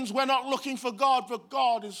sins, we're not looking for God, but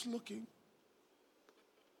God is looking.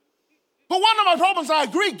 But one of my problems, I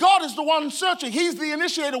agree, God is the one searching. He's the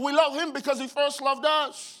initiator. We love him because he first loved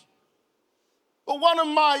us. But one of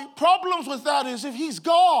my problems with that is if he's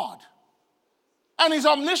God and he's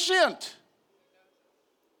omniscient,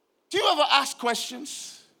 do you ever ask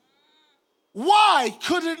questions? Why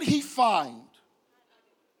couldn't he find?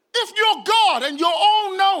 If you're God and you're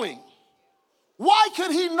all-knowing, why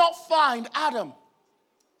could he not find Adam?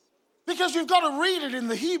 Because you've got to read it in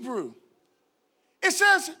the Hebrew. It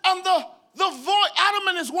says, and the voice, Adam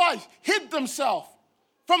and his wife hid themselves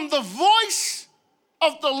from the voice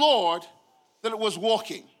of the Lord that it was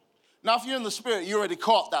walking. Now, if you're in the spirit, you already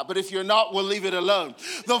caught that. But if you're not, we'll leave it alone.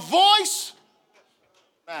 The voice,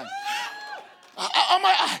 man,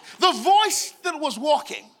 the voice that was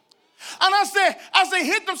walking. And as they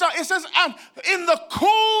hid themselves, it says, and in the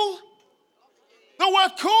cool, the word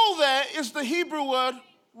cool there is the Hebrew word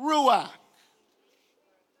ruach.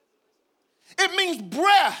 It means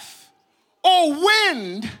breath or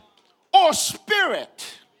wind or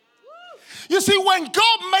spirit. You see, when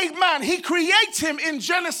God made man, he creates him in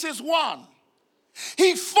Genesis 1.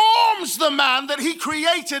 He forms the man that he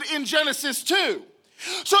created in Genesis 2.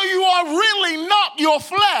 So you are really not your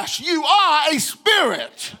flesh. You are a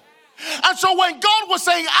spirit. And so when God was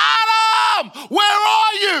saying, Adam, where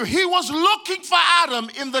are you? He was looking for Adam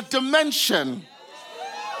in the dimension.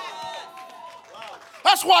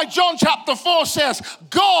 That's why John chapter 4 says,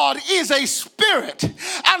 God is a spirit,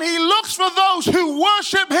 and he looks for those who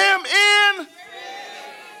worship him in.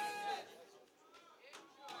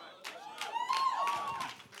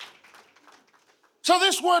 So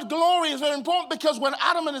this word glory is very important because when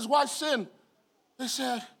Adam and his wife sinned, God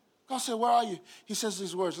said, where are you? He says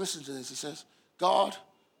these words, listen to this. He says, God,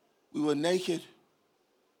 we were naked,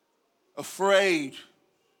 afraid,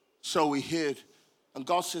 so we hid. And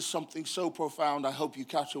God says something so profound, I hope you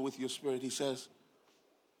catch it with your spirit. He says,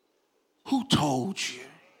 who told you?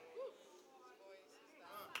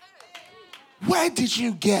 Where did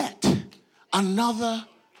you get another?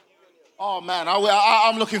 Oh man,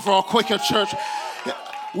 I'm looking for a quicker church.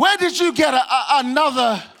 Where did you get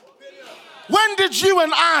another? When did you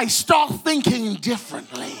and I start thinking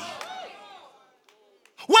differently?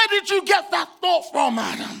 Where did you get that thought from,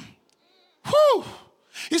 Adam? Whew.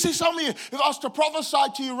 You see, some of you, if I was to prophesy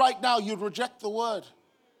to you right now, you'd reject the word.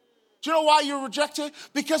 Do you know why you reject it?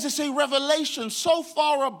 Because it's a revelation so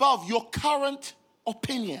far above your current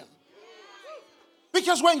opinion.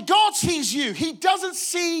 Because when God sees you, he doesn't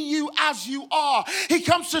see you as you are. He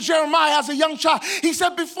comes to Jeremiah as a young child. He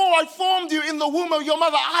said, before I formed you in the womb of your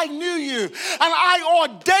mother, I knew you and I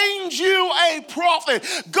ordained you a prophet.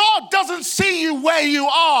 God doesn't see you where you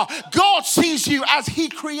are. God sees you as he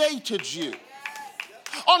created you.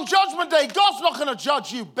 On Judgment Day, God's not going to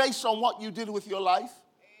judge you based on what you did with your life.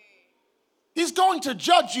 He's going to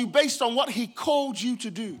judge you based on what he called you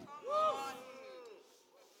to do.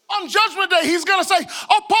 On Judgment Day, he's going to say,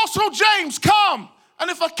 Apostle James, come.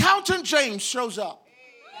 And if Accountant James shows up.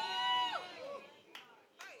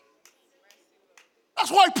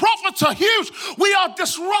 That's why prophets are huge. We are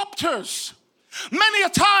disruptors. Many a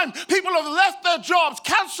time, people have left their jobs,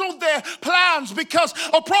 canceled their plans because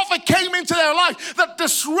a prophet came into their life that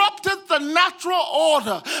disrupted the natural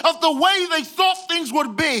order of the way they thought things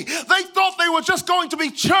would be. They thought they were just going to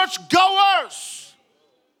be church goers.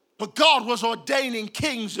 But God was ordaining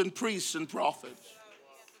kings and priests and prophets.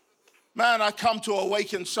 Man, I come to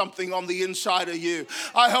awaken something on the inside of you.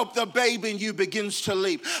 I hope the babe in you begins to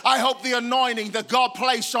leap. I hope the anointing that God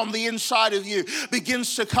placed on the inside of you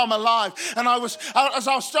begins to come alive. And as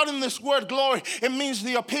I was studying this word glory, it means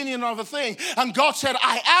the opinion of a thing. And God said,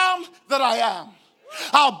 I am that I am.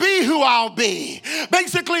 I'll be who I'll be.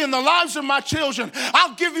 Basically, in the lives of my children,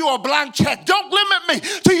 I'll give you a blank check. Don't limit me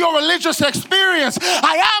to your religious experience.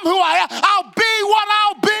 I am who I am. I'll be what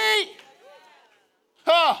I'll be.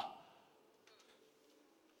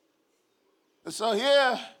 So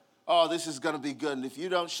here, this is going to be good. And if you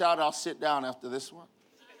don't shout, I'll sit down after this one.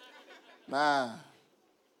 Man,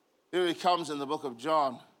 here he comes in the book of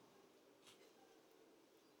John.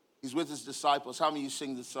 He's with his disciples. How many of you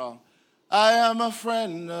sing the song? I am a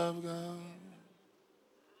friend of God.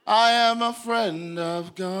 I am a friend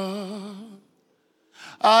of God.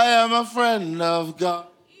 I am a friend of God.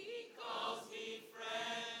 He calls me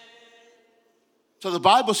friend. So the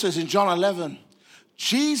Bible says in John 11,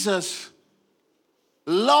 Jesus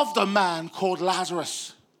loved a man called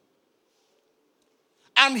Lazarus.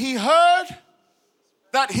 And he heard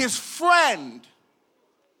that his friend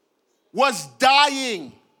was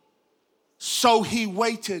dying. So he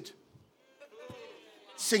waited.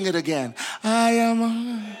 Sing it again. I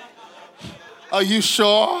am. Are you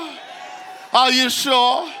sure? Are you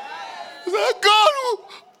sure? Is that God?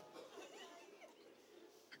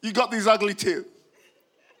 You got these ugly tears.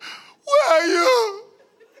 Where are you?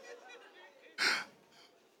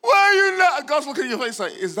 Where are you now? God's looking at your face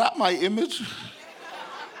like, is that my image?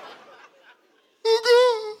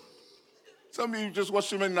 Oh God. Some of you just watch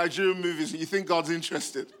too many Nigerian movies and you think God's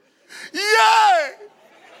interested. Yeah!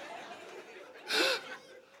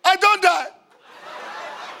 I don't die.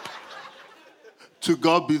 To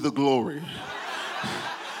God be the glory.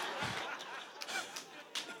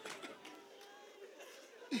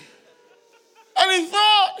 And he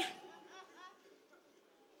thought,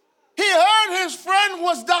 he heard his friend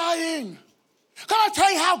was dying. Can I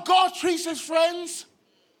tell you how God treats his friends?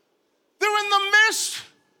 They're in the midst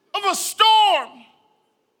of a storm.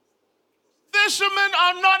 Fishermen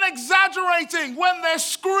are not exaggerating when they're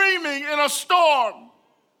screaming in a storm.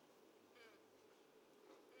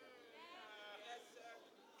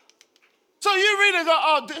 So you read and go,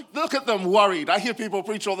 oh, look at them worried. I hear people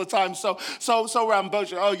preach all the time, so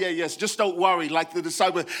rambunctious. Oh, yeah, yes, just don't worry, like the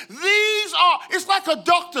disciples. It's like a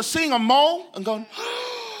doctor seeing a mole and going,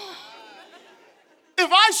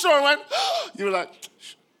 if I saw it went, you're like,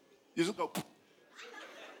 you just go.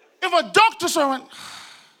 If a doctor saw it went,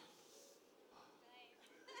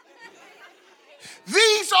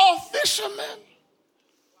 these are fishermen.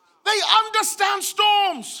 They understand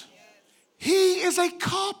storms. He is a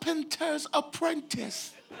carpenter's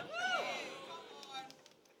apprentice.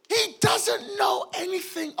 He doesn't know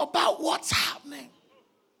anything about what's happening.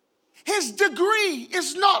 His degree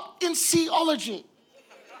is not in theology.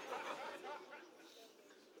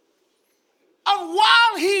 And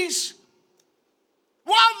while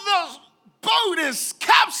the boat is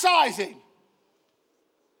capsizing,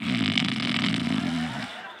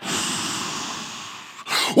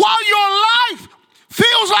 while your life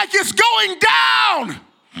feels like it's going down,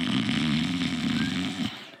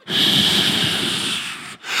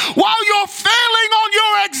 while you're failing on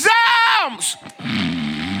your exams,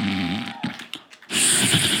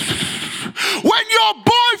 when your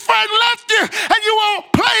boyfriend left you and you were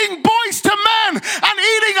playing Boys to Men and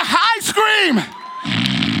eating ice cream,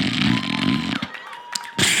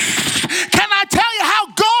 can I tell you how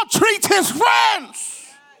God treats his friends?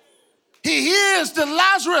 He hears that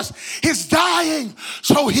Lazarus is dying,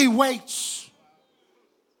 so he waits.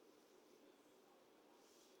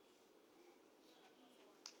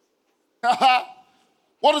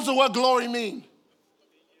 What does the word glory mean?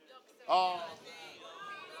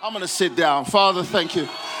 I'm going to sit down. Father, thank you. No.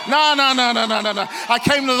 I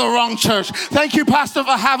came to the wrong church. Thank you, Pastor,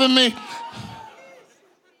 for having me.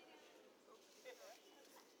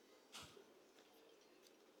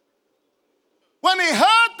 When he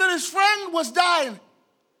heard that his friend was dying,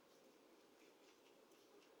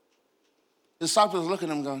 the disciples looking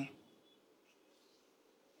at him going,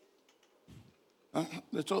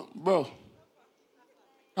 bro,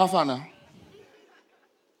 how far now?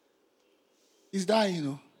 He's dying, you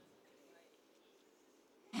know.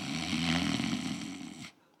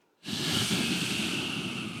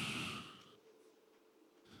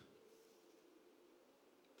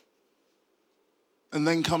 And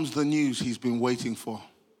then comes the news he's been waiting for.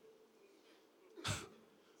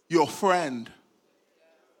 Your friend.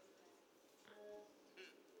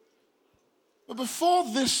 But before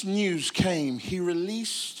this news came, he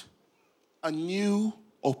released a new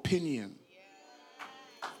opinion.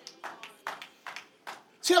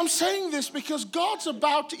 See, I'm saying this because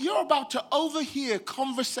you're about to overhear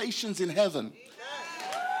conversations in heaven.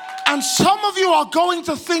 And some of you are going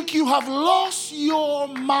to think you have lost your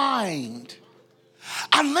mind.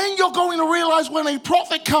 And then you're going to realize when a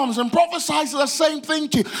prophet comes and prophesies the same thing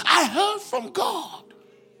to you, I heard from God.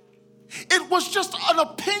 It was just an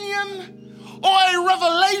opinion or a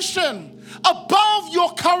revelation above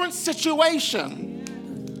your current situation.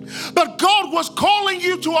 But God was calling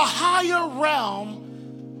you to a higher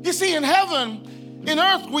realm. You see, in heaven, in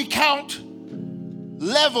earth, we count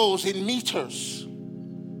levels in meters.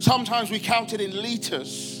 Sometimes we count it in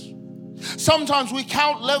liters. Sometimes we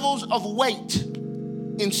count levels of weight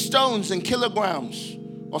in stones and kilograms,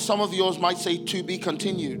 or some of yours might say to be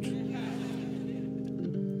continued.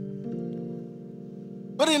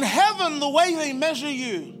 But in heaven, the way they measure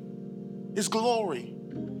you is glory.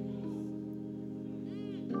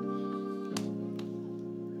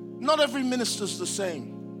 Not every minister is the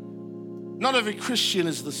same. Not every Christian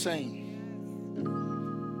is the same.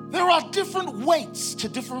 There are different weights to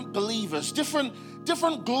different believers, different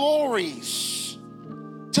glories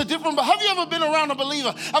to different. But have you ever been around a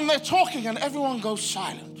believer and they're talking and everyone goes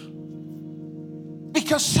silent?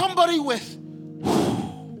 Because someone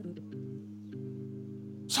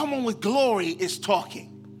with glory is talking.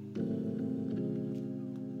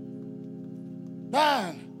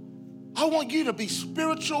 Man, I want you to be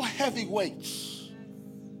spiritual heavyweights.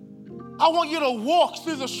 I want you to walk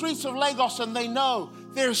through the streets of Lagos and they know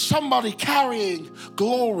there's somebody carrying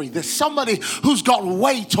glory. There's somebody who's got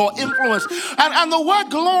weight or influence. And the word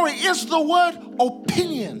glory is the word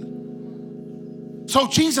opinion. So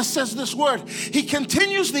Jesus says this word. He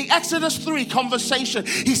continues the Exodus 3 conversation.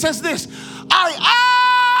 He says this,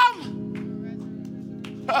 I am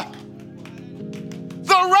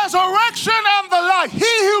the resurrection and the life. He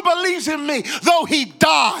who believes in me, though he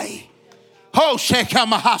die,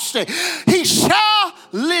 he shall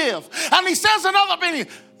live. And he says another opinion,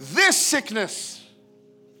 this sickness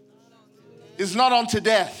is not unto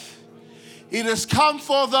death. It has come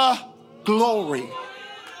for the glory.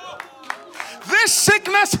 This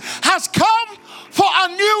sickness has come for a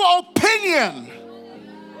new opinion.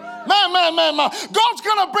 Man. God's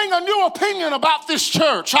going to bring a new opinion about this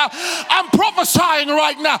church. I'm prophesying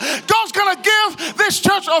right now. God's going to give this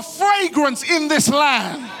church a fragrance in this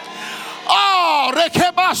land.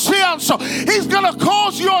 He's going to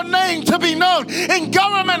cause your name to be known in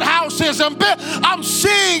government houses. And I'm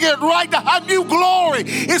seeing it right now. A new glory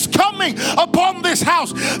is coming upon this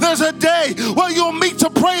house. There's a day where you'll meet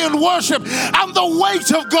to pray and worship, and the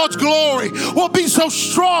weight of God's glory will be so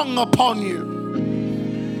strong upon you.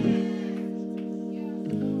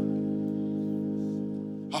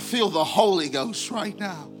 I feel the Holy Ghost right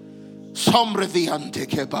now.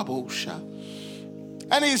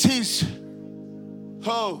 And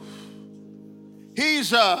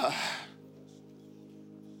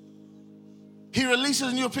he releases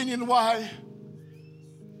a new opinion. Why?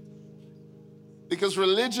 Because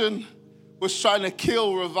religion was trying to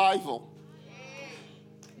kill revival.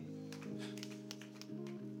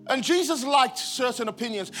 And Jesus liked certain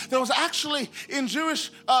opinions. There was actually in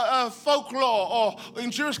Jewish folklore or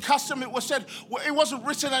in Jewish custom, it was said, it wasn't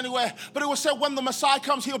written anywhere, but it was said when the Messiah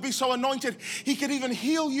comes, he'll be so anointed, he could even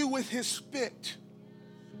heal you with his spit.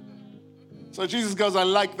 So Jesus goes, I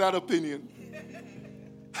like that opinion.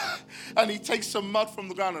 And he takes some mud from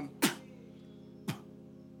the ground and...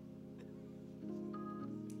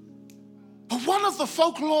 But one of the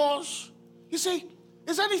folklores, you see,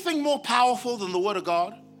 is anything more powerful than the word of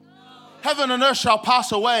God? Heaven and earth shall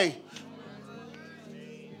pass away.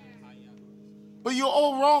 But you're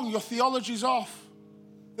all wrong. Your theology's off.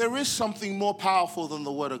 There is something more powerful than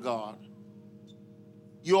the word of God.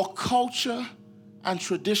 Your culture and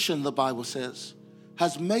tradition, the Bible says,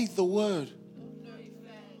 has made the word.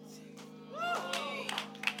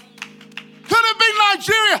 Could it be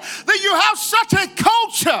Nigeria that you have such a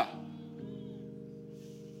culture?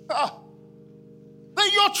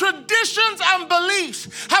 That your traditions and beliefs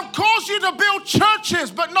have caused you to build churches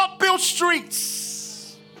but not build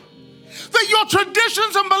streets. That your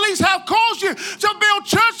traditions and beliefs have caused you to build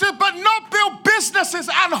churches but not build businesses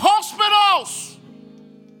and hospitals.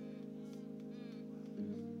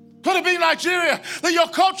 Could it be Nigeria that your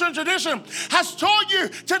culture and tradition has taught you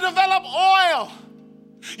to develop oil?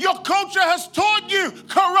 Your culture has taught you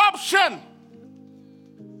corruption.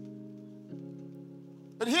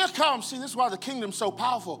 But here comes, see, this is why the kingdom's so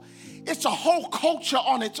powerful. It's a whole culture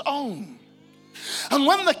on its own. And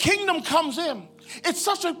when the kingdom comes in, it's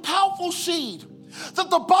such a powerful seed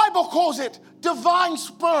that the Bible calls it divine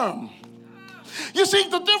sperm. You see,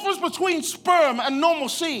 the difference between sperm and normal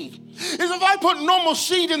seed is if I put normal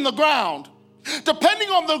seed in the ground, depending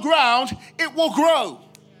on the ground, it will grow.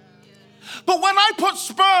 But when I put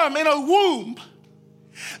sperm in a womb,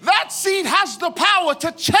 that seed has the power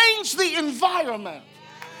to change the environment.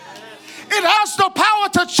 It has the power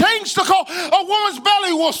to change the color. A woman's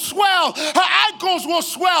belly will swell. Her ankles will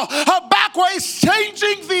swell. Her back will. It's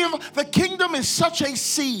changing the kingdom is such a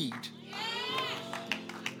seed.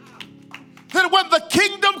 That when the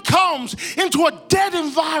kingdom comes into a dead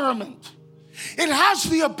environment, it has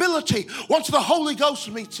the ability, once the Holy Ghost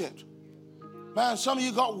meets it. Man, some of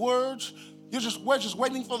you got words. We're just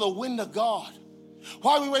waiting for the wind of God.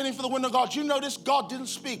 Why are we waiting for the wind of God? You notice God didn't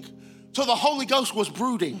speak till the Holy Ghost was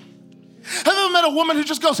brooding. Have you ever met a woman who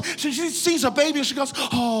just goes, she sees a baby and she goes,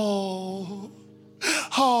 oh,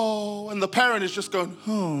 and the parent is just going,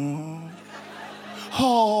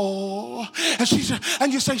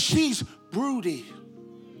 and you say, she's broody.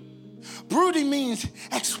 Brooding means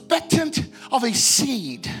expectant of a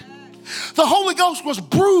seed. The Holy Ghost was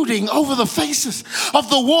brooding over the faces of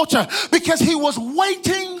the water because he was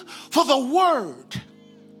waiting for the word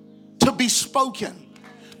to be spoken.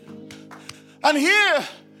 And here,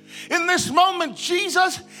 in this moment,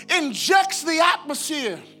 Jesus injects the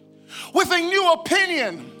atmosphere with a new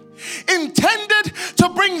opinion intended to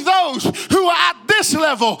bring those who are at this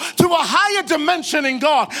level to a higher dimension in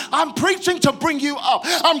God. I'm preaching to bring you up.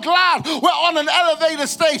 I'm glad we're on an elevated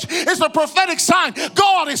stage. It's a prophetic sign.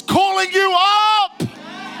 God is calling you up.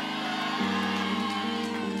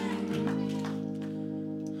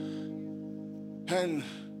 And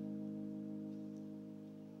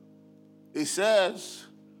he says,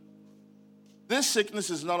 this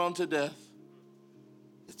sickness is not unto death.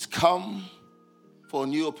 It's come for a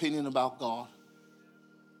new opinion about God.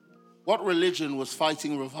 What religion was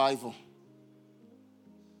fighting revival?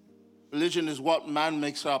 Religion is what man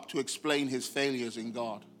makes up to explain his failures in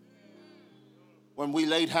God. When we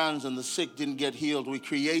laid hands and the sick didn't get healed, we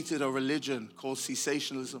created a religion called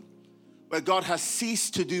cessationism, where God has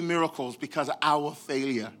ceased to do miracles because of our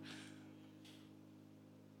failure.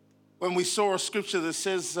 When we saw a scripture that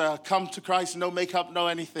says, come to Christ, no makeup, no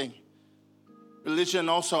anything. Religion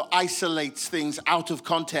also isolates things out of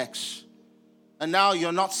context. And now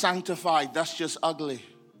you're not sanctified, that's just ugly.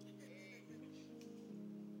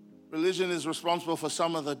 Religion is responsible for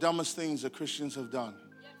some of the dumbest things that Christians have done.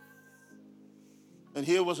 And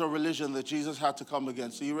here was a religion that Jesus had to come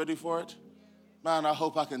against. Are you ready for it? Man, I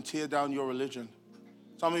hope I can tear down your religion.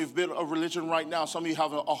 Some of you have built a religion right now. Some of you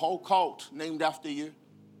have a whole cult named after you.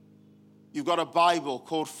 You've got a Bible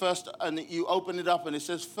called First, and you open it up and it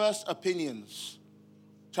says First Opinions,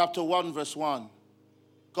 chapter 1, verse 1.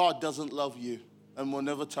 God doesn't love you and will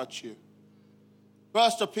never touch you.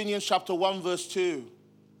 First Opinions, chapter 1, verse 2.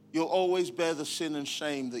 You'll always bear the sin and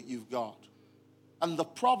shame that you've got. And the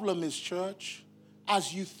problem is, church,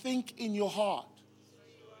 as you think in your heart,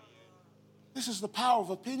 this is the power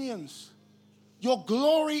of opinions. Your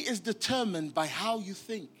glory is determined by how you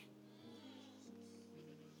think.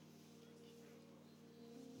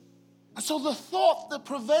 And so the thought that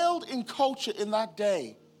prevailed in culture in that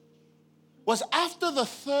day was after the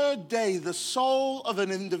third day, the soul of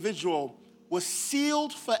an individual was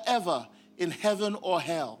sealed forever in heaven or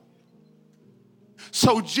hell.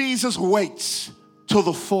 So Jesus waits till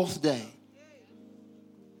the fourth day.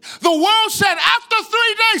 The world said, after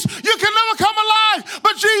 3 days, you can never come alive.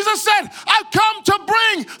 But Jesus said, I've come to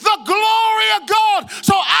bring the glory of God.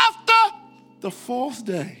 So after the fourth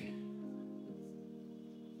day,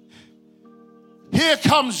 here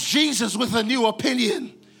comes Jesus with a new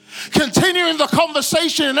opinion. Continuing the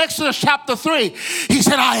conversation in Exodus chapter 3, he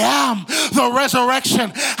said, I am the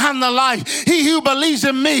resurrection and the life. He who believes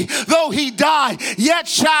in me, though he die, yet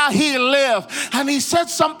shall he live. And he said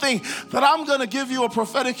something that I'm going to give you a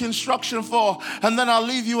prophetic instruction for, and then I'll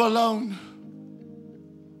leave you alone.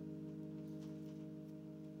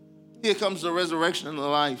 Here comes the resurrection and the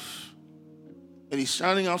life. And he's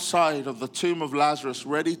standing outside of the tomb of Lazarus,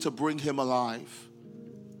 ready to bring him alive.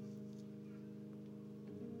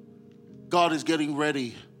 God is getting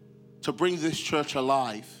ready to bring this church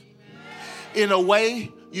alive. In a way,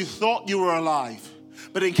 you thought you were alive.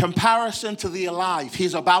 But in comparison to the alive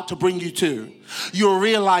he's about to bring you to, you'll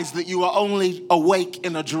realize that you are only awake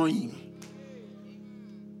in a dream.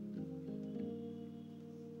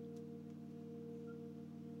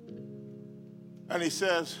 And he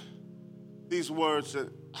says these words that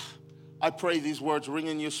I pray these words ring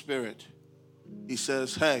in your spirit. He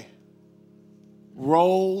says, hey,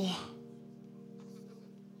 roll.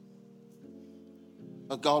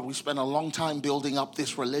 But God, we spent a long time building up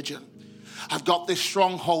this religion. I've got this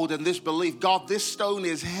stronghold and this belief. God, this stone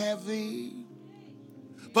is heavy.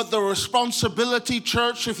 But the responsibility,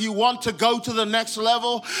 church, if you want to go to the next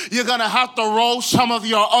level, you're going to have to roll some of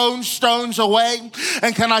your own stones away.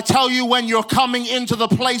 And can I tell you, when you're coming into the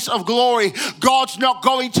place of glory, God's not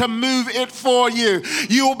going to move it for you.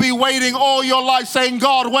 You'll be waiting all your life saying,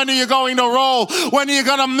 God, when are you going to roll? When are you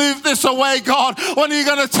going to move this away, God? When are you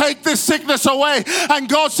going to take this sickness away? And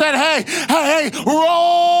God said, hey,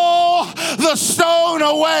 roll the stone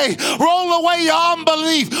away. Roll away your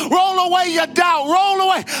unbelief. Roll away your doubt. Roll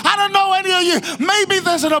away. I don't know any of you. Maybe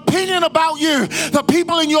there's an opinion about you. The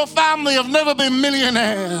people in your family have never been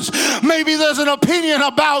millionaires. Maybe there's an opinion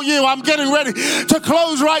about you. I'm getting ready to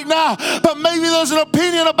close right now. But maybe there's an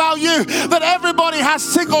opinion about you that everybody has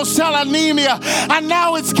sickle cell anemia and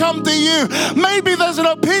now it's come to you. Maybe there's an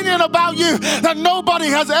opinion about you that nobody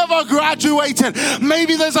has ever graduated.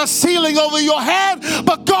 Maybe there's a ceiling over your head,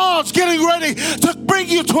 but God's getting ready to bring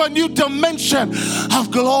you to a new dimension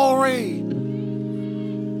of glory.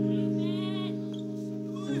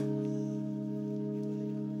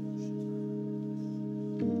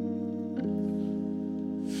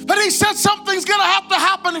 But he said something's going to have to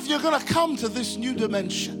happen if you're going to come to this new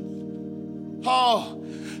dimension. Oh,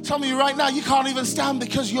 some of you right now, you can't even stand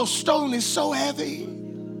because your stone is so heavy.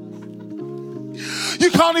 You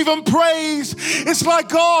can't even praise. It's like,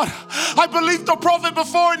 God, I believed the prophet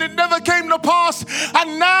before and it never came to pass.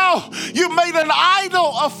 And now you made an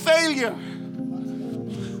idol of failure.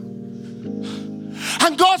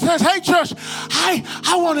 And God says, hey church,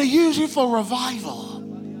 I want to use you for revival.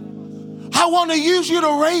 I want to use you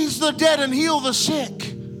to raise the dead and heal the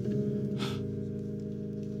sick.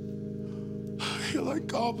 You're like,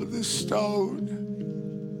 God, but this stone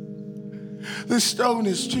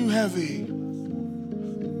is too heavy.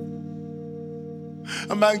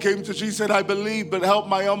 A man came to Jesus and said, I believe, but help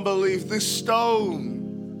my unbelief. This stone.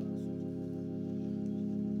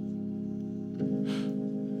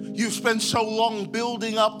 You've spent so long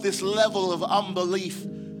building up this level of unbelief.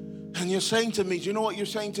 And you're saying to me, do you know what you're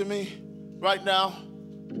saying to me right now?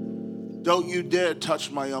 Don't you dare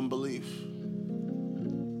touch my unbelief.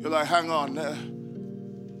 You're like, hang on,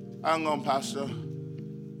 Pastor.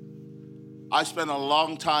 I spent a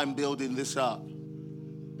long time building this up.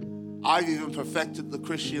 I've even perfected the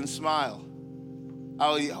Christian smile.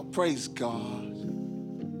 Oh, praise God.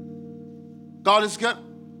 God is good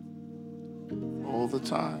all the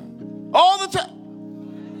time. All the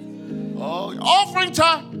time. Oh, offering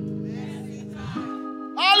time.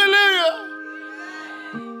 Hallelujah.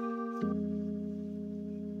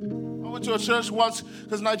 I went to a church once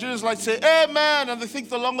because Nigerians like to say amen, and they think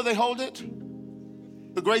the longer they hold it,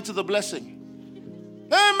 the greater the blessing.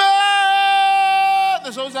 Amen.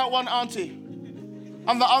 There's always that one auntie.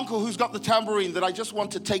 I'm the uncle who's got the tambourine that I just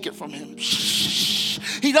want to take it from him.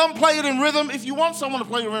 He don't play it in rhythm. If you want someone to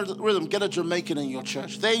play rhythm, get a Jamaican in your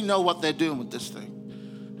church. They know what they're doing with this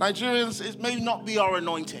thing. Nigerians, it may not be our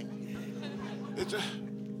anointing.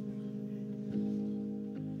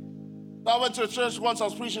 I went to a church once. I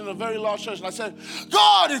was preaching in a very large church, and I said,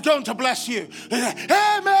 God is going to bless you.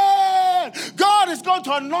 Amen. God is going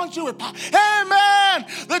to anoint you with power. Amen.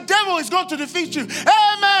 The devil is going to defeat you.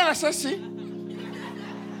 Amen. I said, see?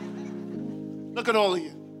 Look at all of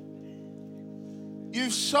you.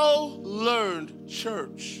 You've so learned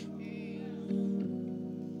church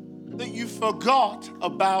that you forgot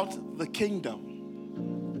about the kingdom.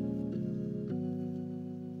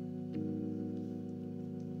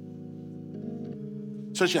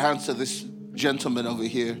 Touch your hands to this gentleman over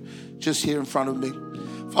here, just here in front of me.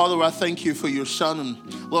 Father, I thank you for your son,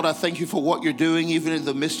 and Lord, I thank you for what you're doing even in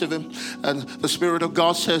the midst of him. And the Spirit of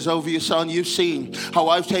God says over your son, you've seen how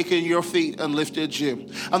I've taken your feet and lifted you.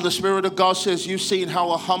 And the Spirit of God says, you've seen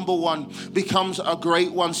how a humble one becomes a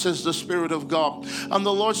great one, says the Spirit of God. And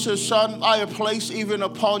the Lord says, son, I have placed even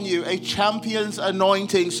upon you a champion's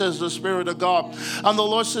anointing, says the Spirit of God. And the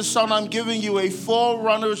Lord says, son, I'm giving you a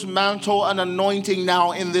forerunner's mantle and anointing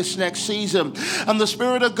now in this next season. And the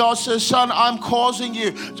Spirit of God says, son, I'm causing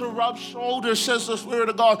you to rub shoulders, says the Spirit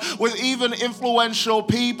of God, with even influential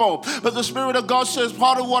people. But the Spirit of God says,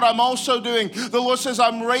 part of what I'm also doing, the Lord says,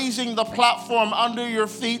 I'm raising the platform under your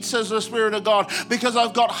feet, says the Spirit of God, because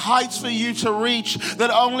I've got heights for you to reach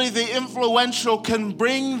that only the influential can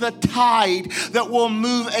bring the tide that will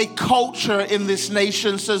move a culture in this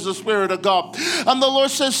nation, says the Spirit of God. And the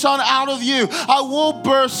Lord says, son, out of you, I will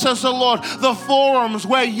burst, says the Lord, the forums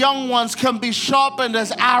where young ones can be sharpened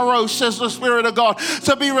as arrows, says the Spirit of God,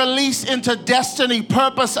 to be released into destiny,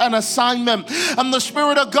 purpose, and assignment. And the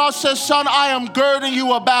Spirit of God says, son, I am girding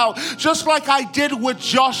you about, just like I did with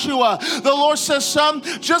Joshua. The Lord says, son,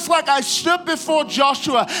 just like I stood before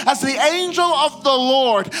Joshua as the angel of the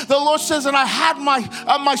Lord says, and I had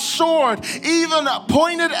my sword even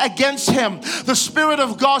pointed against him. The Spirit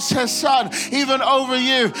of God says, son, even over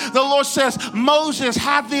you, the Lord says, Moses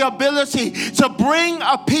had the ability to bring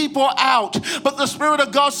a people out, but the Spirit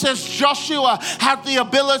of God says Joshua had the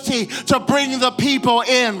ability to bring the people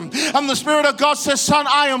you're in. And the Spirit of God says, son,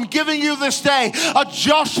 I am giving you this day a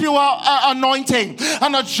Joshua anointing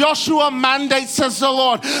and a Joshua mandate, says the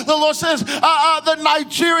Lord. The Lord says that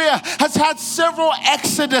Nigeria has had several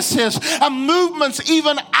exoduses and movements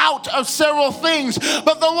even out of several things.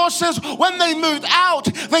 But the Lord says when they moved out,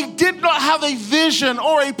 they did not have a vision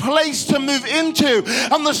or a place to move into.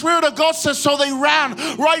 And the Spirit of God says, so they ran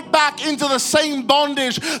right back into the same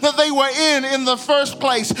bondage that they were in the first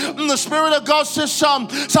place. And the Spirit of God says, son,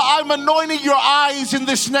 so I'm anointing your eyes in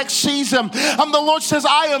this next season. And the Lord says,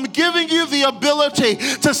 I am giving you the ability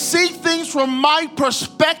to see things from my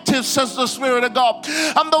perspective, says the Spirit of God.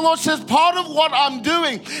 And the Lord says, part of what I'm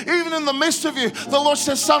doing, even in the midst of you, the Lord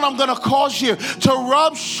says, son, I'm going to cause you to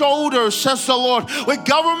rub shoulders, says the Lord, with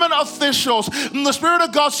government officials. And the Spirit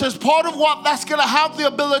of God says, part of what that's going to have the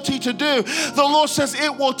ability to do, the Lord says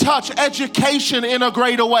it will touch education in a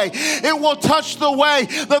greater way. It will touch the way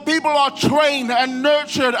that people are trained and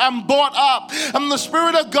nurtured and brought up. And the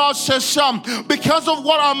Spirit of God says, son, because of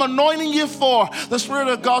what I'm anointing you for, the Spirit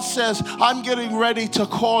of God says, I'm getting ready to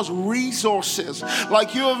cause resources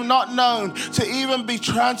like you have not known to even be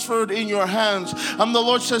transferred in your hands. And the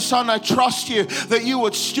Lord says, son, I trust you that you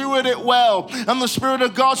would steward it well. And the Spirit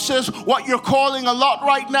of God says, what you're calling a lot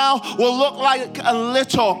right now will look like a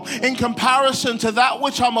little in comparison to that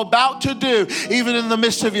which I'm about to do, even in the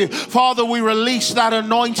midst of you. Father, we release that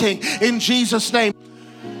anointing in Jesus' name.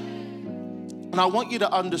 And I want you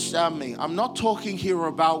to understand me. I'm not talking here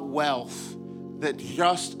about wealth that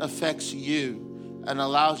just affects you and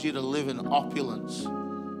allows you to live in opulence.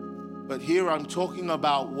 But here I'm talking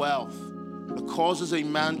about wealth that causes a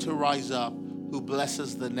man to rise up who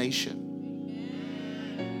blesses the nation.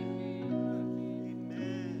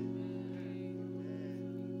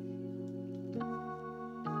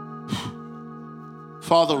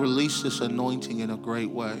 Father, release this anointing in a great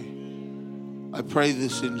way. I pray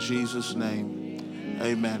this in Jesus' name.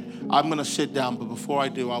 Amen. I'm going to sit down, but before I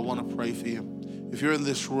do, I want to pray for you. If you're in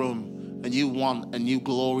this room and you want a new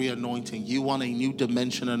glory anointing, you want a new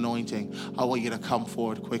dimension anointing, I want you to come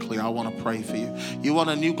forward quickly. I want to pray for you. You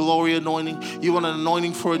want a new glory anointing? You want an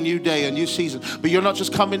anointing for a new day, a new season. But you're not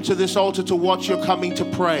just coming to this altar to watch, you're coming to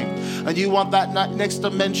pray. And you want that next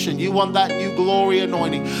dimension. You want that new glory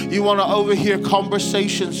anointing. You want to overhear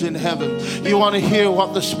conversations in heaven. You want to hear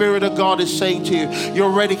what the Spirit of God is saying to you.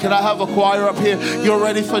 You're ready. Can I have a choir up here? You're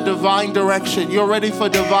ready for divine direction. You're ready for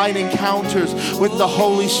divine encounters with the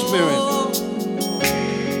Holy Spirit.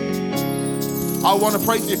 I want to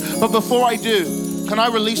pray for you. But before I do, can I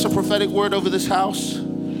release a prophetic word over this house?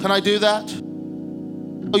 Can I do that?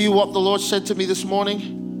 Tell you what the Lord said to me this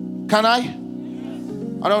morning? Can I?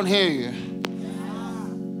 I don't hear you.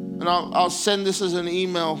 And I'll send this as an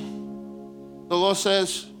email. The Lord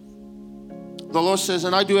says,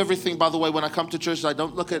 and I do everything, by the way, when I come to church. I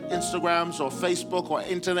don't look at Instagrams or Facebook or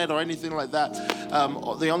internet or anything like that.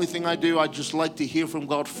 The only thing I do, I just like to hear from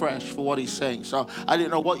God fresh for what he's saying. So I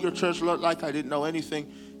didn't know what your church looked like. I didn't know anything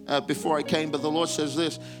before I came. But the Lord says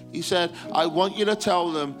this. He said, I want you to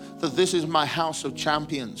tell them that this is my house of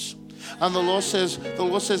champions. And the Lord says,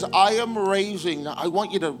 I am raising, I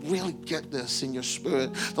want you to really get this in your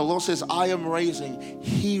spirit. The Lord says, I am raising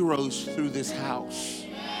heroes through this house.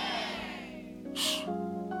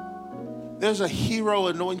 There's a hero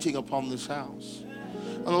anointing upon this house.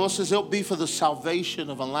 And the Lord says it'll be for the salvation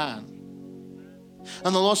of a land.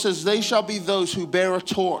 And the Lord says they shall be those who bear a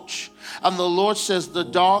torch. And the Lord says the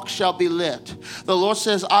dark shall be lit. The Lord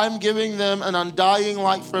says I'm giving them an undying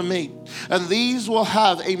light for me. And these will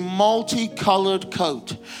have a multicolored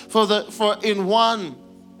coat. For in one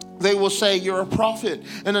they will say you're a prophet.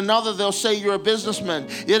 In another, they'll say you're a businessman.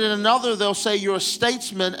 Yet in another, they'll say you're a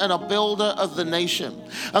statesman and a builder of the nation.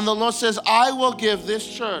 And the Lord says, I will give this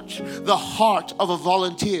church the heart of a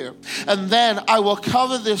volunteer. And then I will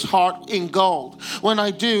cover this heart in gold. When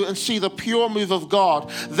I do and see the pure move of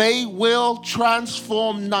God, they will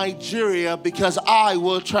transform Nigeria because I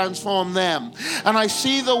will transform them. And I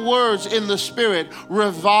see the words in the Spirit,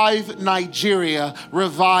 revive Nigeria,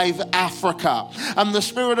 revive Africa. And the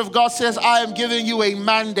Spirit of God says, I am giving you a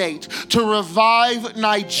mandate to revive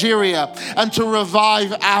Nigeria and to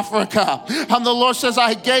revive Africa. And the Lord says,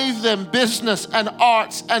 I gave them business and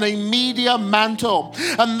arts and a media mantle.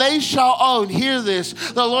 And they shall own, hear this,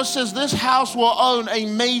 the Lord says this house will own a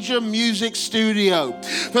major music studio.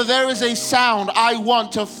 For there is a sound I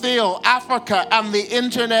want to fill Africa and the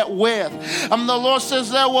internet with. And the Lord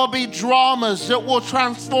says there will be dramas that will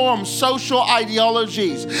transform social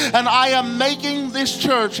ideologies. And I am making this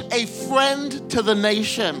church a friend to the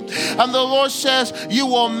nation. And the Lord says you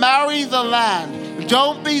will marry the land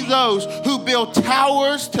Don't be those who build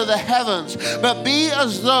towers to the heavens, but be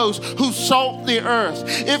as those who salt the earth.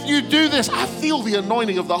 If you do this, I feel the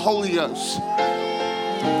anointing of the Holy Ghost.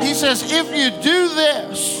 He says, if you do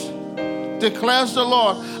this, declares the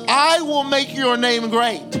Lord, I will make your name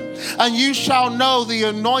great, and you shall know the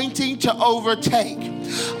anointing to overtake.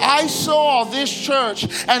 I saw this church,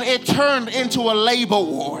 and it turned into a labor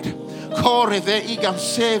ward. And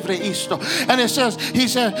it says, he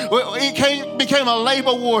said, it became a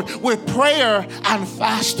labor ward with prayer and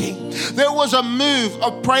fasting. There was a move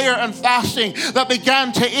of prayer and fasting that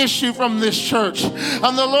began to issue from this church.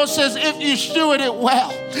 And the Lord says, if you steward it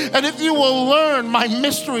well, and if you will learn my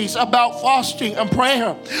mysteries about fasting and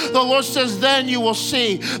prayer, the Lord says, then you will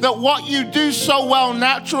see that what you do so well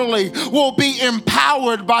naturally will be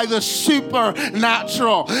empowered by the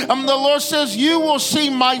supernatural. And the Lord says, you will see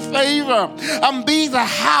my favor and be the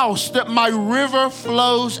house that my river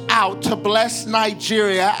flows out to bless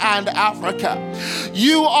Nigeria and Africa.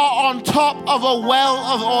 You are on top of a well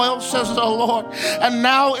of oil, says the Lord, and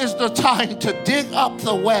now is the time to dig up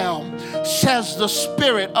the well, says the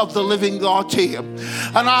Spirit of the living God to you.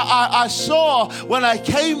 And I saw when I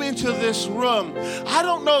came into this room, I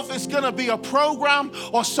don't know if it's going to be a program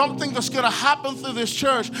or something that's going to happen through this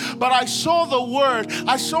church, but I saw the word.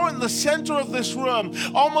 I saw in the center of this room,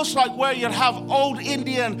 almost like where you'd have old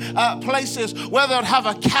Indian places where they'd have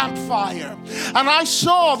a campfire. And I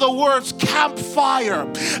saw the words campfire.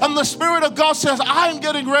 And the Spirit of God says, I'm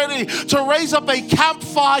getting ready to raise up a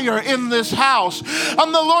campfire in this house.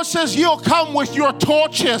 And the Lord says, you'll come with your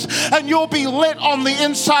torches and you'll be lit on the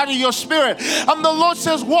inside of your spirit. And the Lord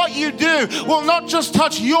says, what you do will not just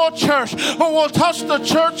touch your church, but will touch the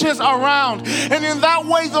churches around. And in that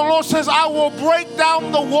way, the Lord says, I will break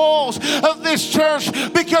down the walls of this church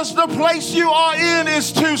because the place you are in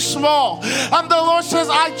is too small. And the Lord says,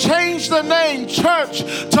 I changed the name church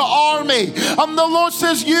to army. And the Lord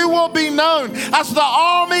says, you will be known as the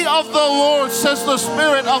army of the Lord, says the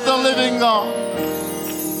Spirit of the living God.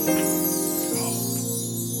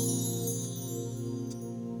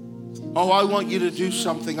 Oh, I want you to do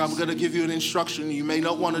something. I'm going to give you an instruction. You may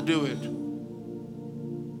not want to do it.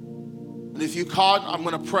 And if you can't, I'm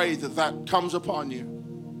going to pray that comes upon you.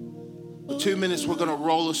 For 2 minutes, we're going to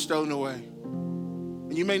roll a stone away.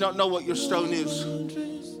 And you may not know what your stone is.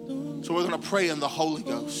 So we're going to pray in the Holy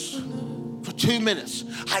Ghost. For 2 minutes,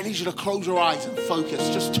 I need you to close your eyes and focus.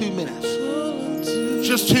 Just 2 minutes.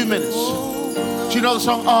 Just 2 minutes. Do you know the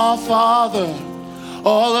song? Our Father,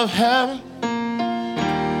 all of heaven.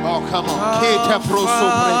 Oh, come on. Pray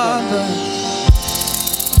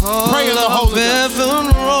in the Holy Ghost.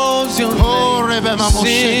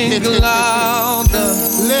 Sing louder.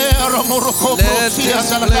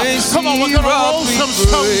 Come on, we're going to roll some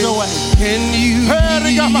stones away. Can you hear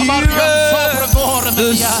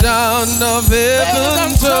the sound of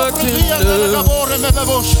heaven touching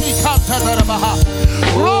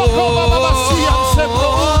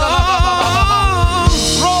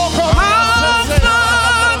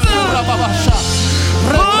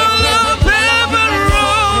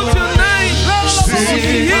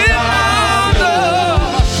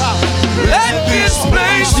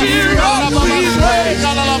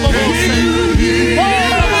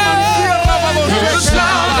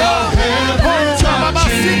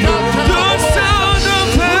earth?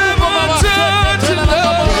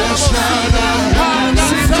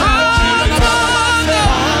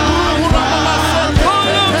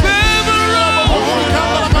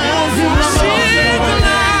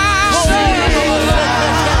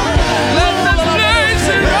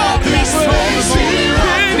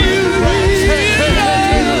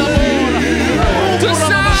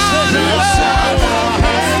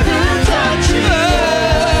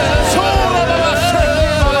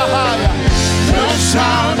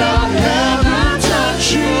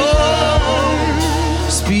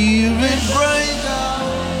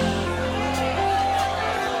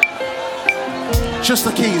 Just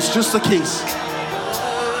the keys, just the keys.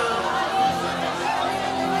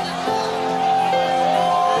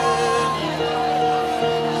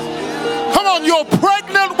 Come on, you're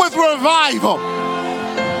pregnant with revival.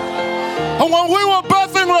 And when we were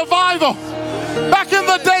birthing revival, back in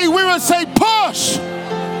the day, we would say push.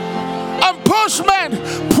 And push meant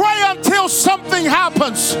pray until something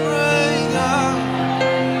happens.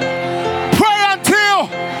 Pray until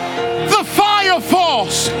the fire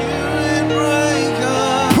falls.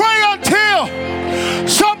 Pray until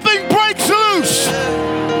something breaks loose.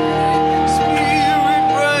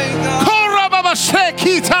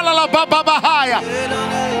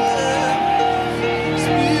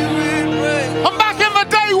 And back in the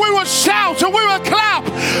day, we would shout and we would clap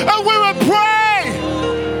and we would pray.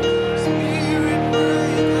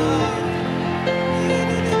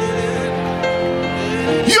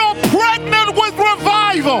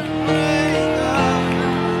 evil.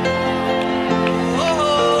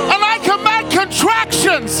 And I command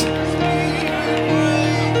contractions.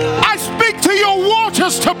 I speak to your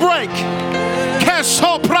waters to break. Che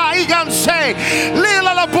sopra iganse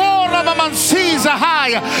lila labora mamansiza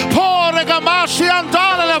haya pore gamashi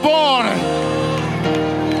andale labore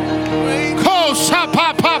cosa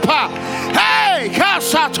papa hey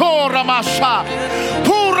casatora masha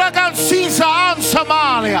pura gansiza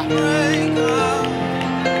ansamalia.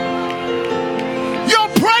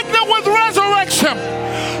 You're pregnant with resurrection.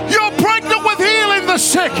 You're pregnant with healing the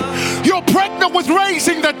sick. You're pregnant with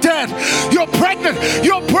raising the dead. You're pregnant.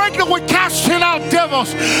 You're pregnant with casting out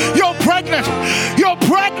devils. You're pregnant. You're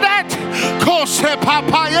pregnant. Kose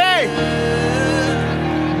papaye.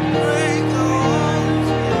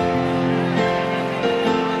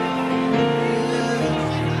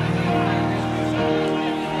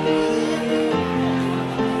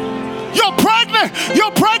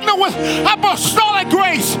 You're pregnant with apostolic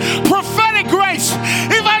grace, prophetic grace,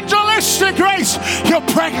 evangelistic grace. You're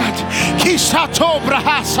pregnant. Kisato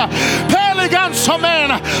brahasa, peligan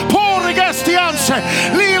somena, porigestianse,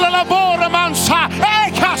 lila labora mansa,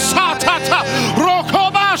 ekasatata,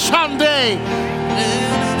 rokobashande.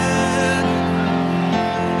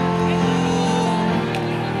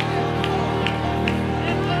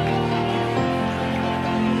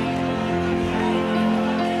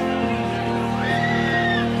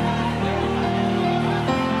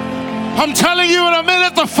 I'm telling you, in a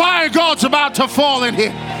minute, the fire of God's about to fall in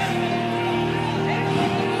here.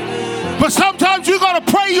 But sometimes you got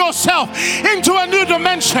to pray yourself into a new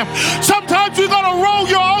dimension. Sometimes you got to roll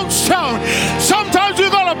your own stone. Sometimes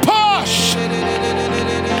you got to push.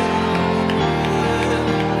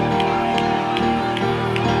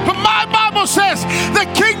 But my Bible says the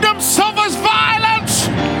kingdom suffers violence,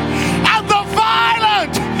 and the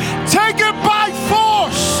violent take it by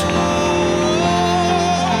force.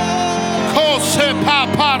 Kose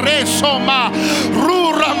papa resoma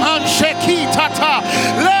rura manshekitata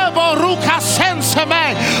levo ruka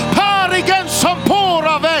senseme parigen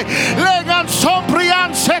sompurave legan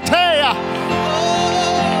somprian setea.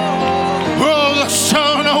 Roll the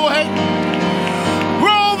stone away.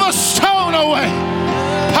 Roll the stone away.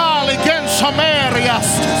 Paligen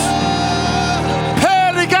someriastis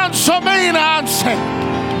perigan sominanse.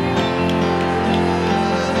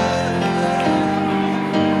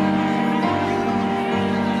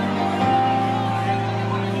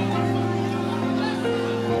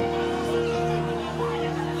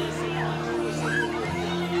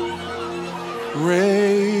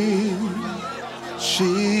 Reign,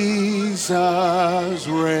 Jesus,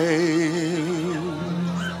 reign.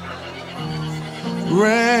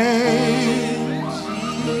 Reign,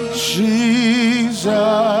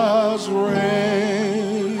 Jesus,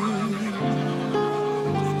 reign.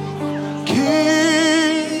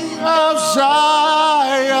 King of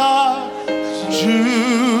Zion,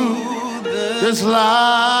 Judas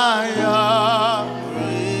Lion.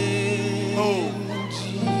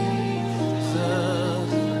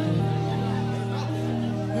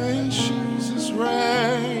 Jesus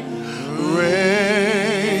reign.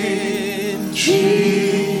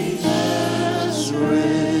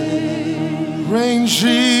 Reign,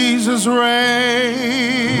 Jesus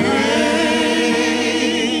reign.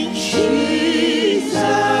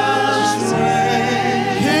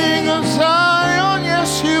 King of Zion,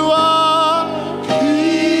 yes you are.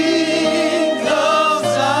 King of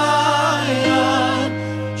Zion,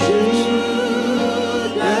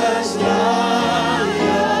 Judas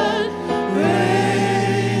Lion,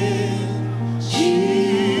 reign,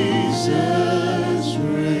 Jesus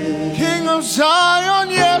reign. King of Zion,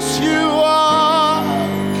 yes you are.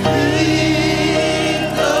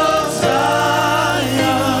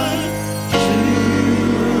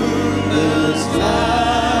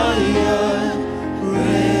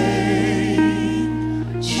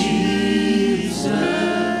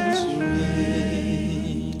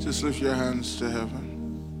 Lift your hands to heaven.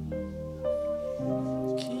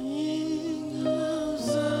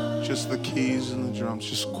 Just the keys and the drums,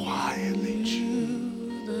 just quietly.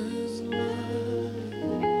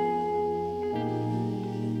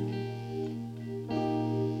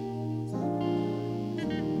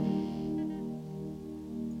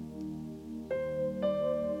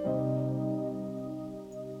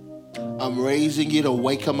 I'm raising you to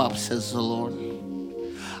wake them up, says the Lord.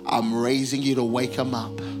 I'm raising you to wake them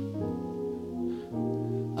up.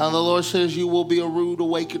 And the Lord says you will be a rude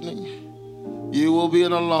awakening. You will be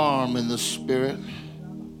an alarm in the spirit.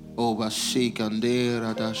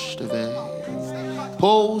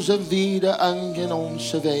 Pose vida angenon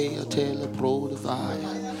seve a tele pro divine.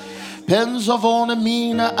 Penzavona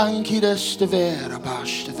mina ankides de vera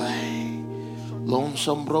bashte vei.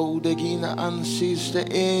 Lonesome brodegina ansis de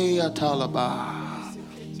ea talaba.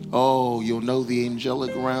 Oh, you'll know the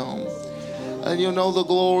angelic realm. And you'll know the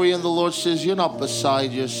glory. And the Lord says, you're not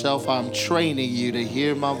beside yourself. I'm training you to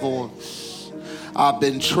hear my voice. I've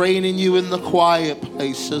been training you in the quiet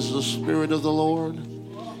place, says the Spirit of the Lord.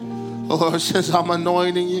 The Lord says, I'm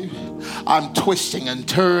anointing you. I'm twisting and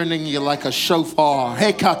turning you like a shofar.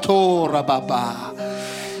 Hekatora baba.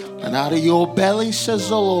 And out of your belly, says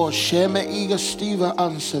the Lord, Shema Iga Stiva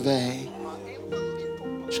Anseve,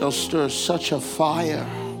 shall stir such a fire,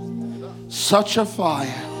 such a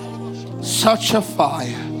fire, such a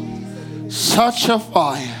fire, such a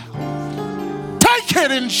fire. Take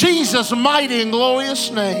it in Jesus' mighty and glorious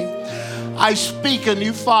name. I speak a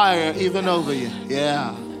new fire even over you.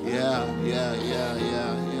 Yeah.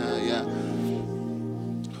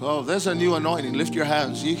 Oh, there's a new anointing. Lift your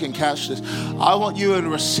hands. You can catch this. I want you in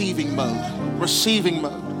receiving mode. Receiving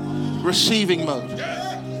mode. Receiving mode.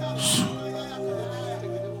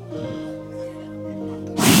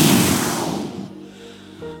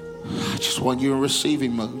 I just want you in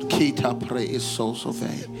receiving mode. Kita pre is so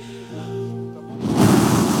sove.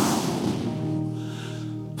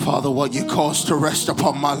 Father, what you caused to rest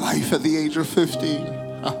upon my life at the age of 15.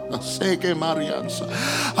 I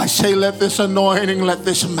say, let this anointing, let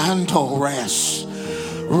this mantle rest.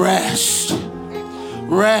 Rest.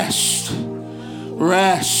 Rest.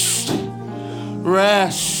 Rest.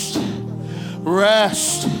 Rest.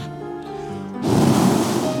 Rest.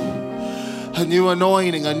 A new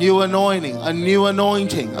anointing, a new anointing, a new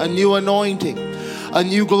anointing, a new anointing, a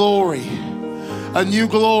new glory, a new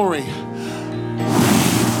glory.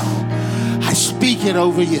 I speak it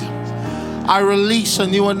over you. I release a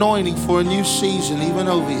new anointing for a new season, even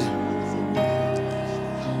over you.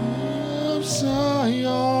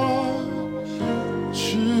 Zion,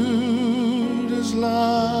 Judah's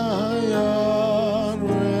lion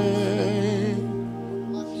reign.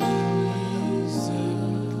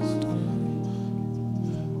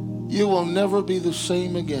 You will never be the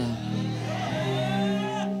same again.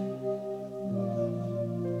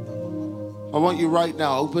 I want you right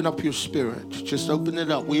now, open up your spirit. Just open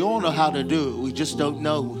it up. We all know how to do it. We just don't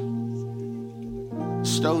know.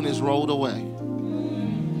 Stone is rolled away.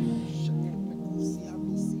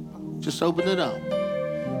 Just open it up.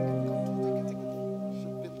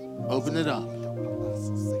 Open it up.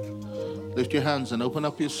 Lift your hands and open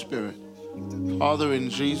up your spirit. Father, in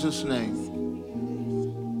Jesus' name,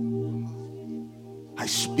 I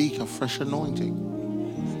speak a fresh anointing.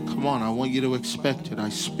 Come on, I want you to expect it. I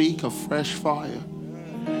speak a fresh fire.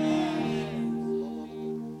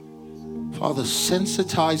 Father,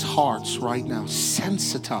 sensitize hearts right now.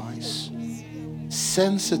 Sensitize.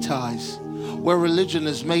 Sensitize. Where religion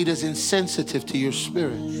has made us insensitive to your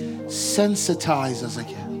spirit, sensitize us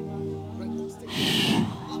again.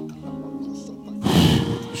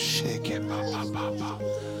 Shake it,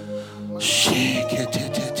 shake it.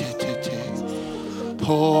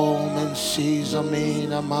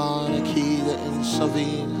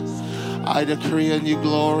 I decree a new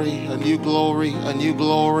glory, a new glory, a new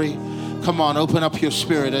glory. Come on, open up your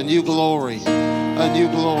spirit. A new glory, a new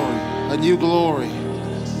glory, a new glory,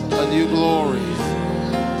 a new glory,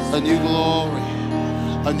 a new glory,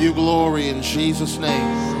 a new glory in Jesus'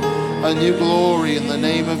 name. A new glory in the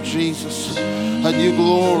name of Jesus. A new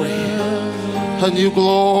glory. A new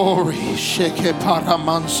glory. Shake it,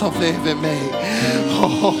 paramanso veveme.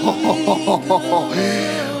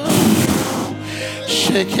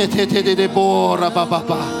 Shake it, bora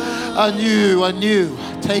baba. A new.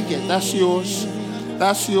 Take it. That's yours.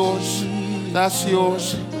 That's yours. That's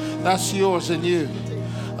yours. That's yours. A new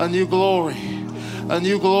glory. A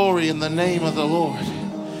new glory in the name of the Lord.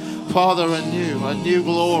 Father, a new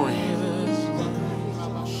glory.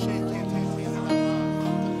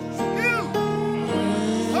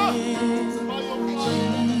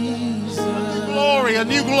 A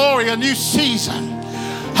new glory, a new season.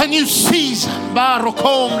 A new season.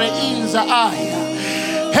 Barocomre inza aya.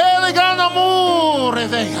 Heligana amore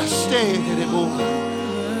vega stede de boa.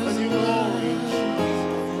 A new glory.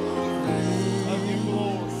 A new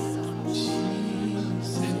glory.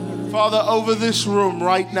 Father, over this room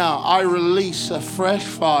right now, I release a fresh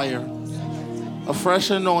fire, a fresh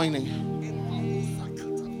anointing.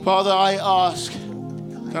 Father, I ask,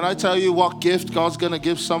 can I tell you what gift God's going to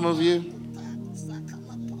give some of you?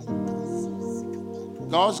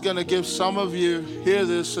 God's going to give some of you, hear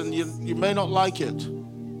this, and you may not like it.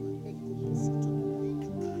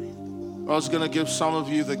 God's going to give some of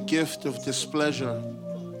you the gift of displeasure.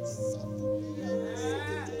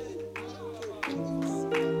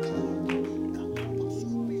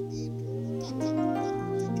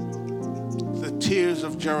 tears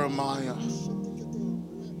of Jeremiah.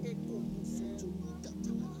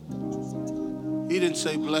 He didn't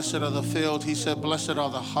say, blessed are the filled. He said, blessed are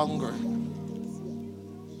the hungry.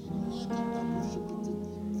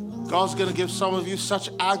 God's going to give some of you such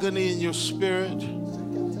agony in your spirit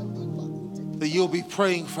that you'll be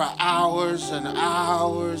praying for hours and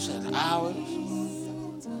hours and hours.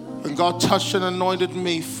 When God touched and anointed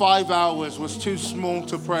me, 5 hours was too small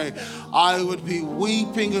to pray. I would be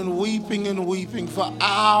weeping and weeping and weeping for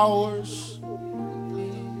hours.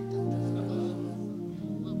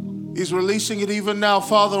 He's releasing it even now.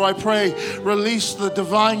 Father, I pray, release the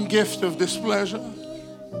divine gift of displeasure.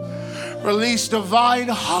 Release divine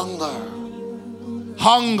hunger.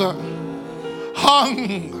 Hunger.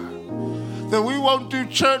 Hunger. That we won't do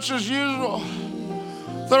church as usual.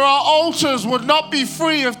 That our altars would not be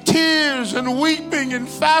free of tears and weeping and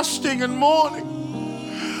fasting and mourning.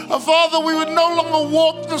 Father, we would no longer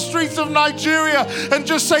walk the streets of Nigeria and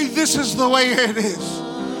just say, this is the way it is.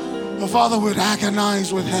 But Father, we would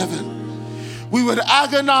agonize with heaven. We would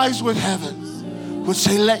agonize with heaven. Would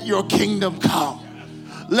say, let your kingdom come.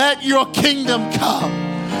 Let your kingdom come.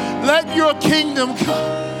 Let your kingdom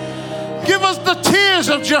come. Give us the tears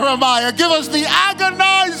of Jeremiah. Give us the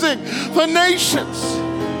agonizing for nations.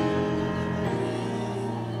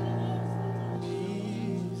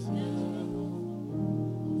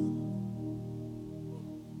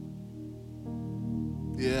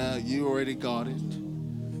 Yeah, you already got it.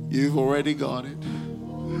 You've already got it.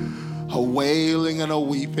 A wailing and a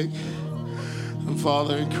weeping. And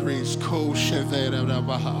Father, increase.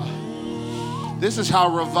 This is how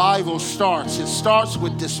revival starts. It starts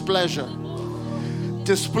with displeasure.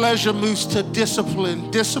 Displeasure moves to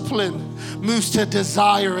discipline. Discipline moves to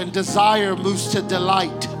desire. And desire moves to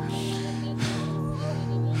delight.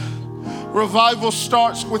 Revival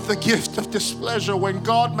starts with the gift of displeasure when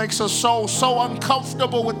God makes a soul so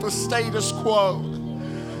uncomfortable with the status quo.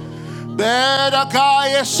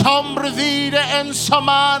 Bedagaye sombrevide en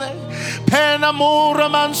samane penamura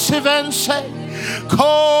mansivense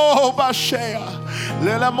kobashea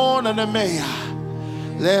lelamona nemeya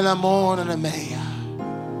lelamona nemeya.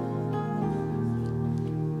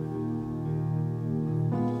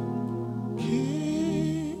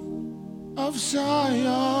 King of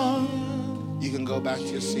Zion. You can go back to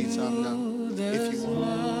your seats now if you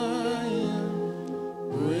want.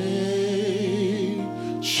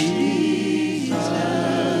 Jesus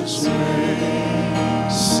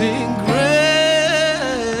reign. Sing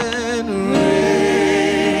great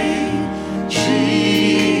reign.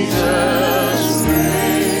 Jesus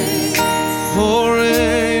reign. Oh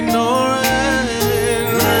reign, oh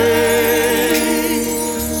reign, reign.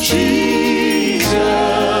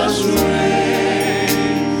 Jesus reign.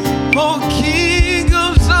 Oh King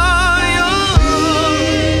of Zion.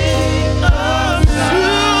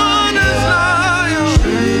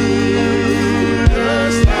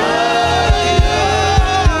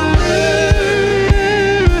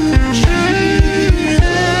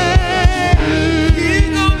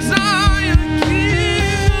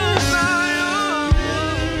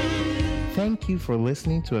 Thank you for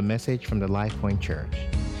listening to a message from the LifePoint Church.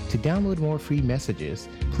 To download more free messages,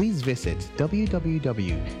 please visit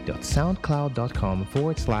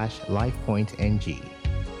www.soundcloud.com/LifePointNG.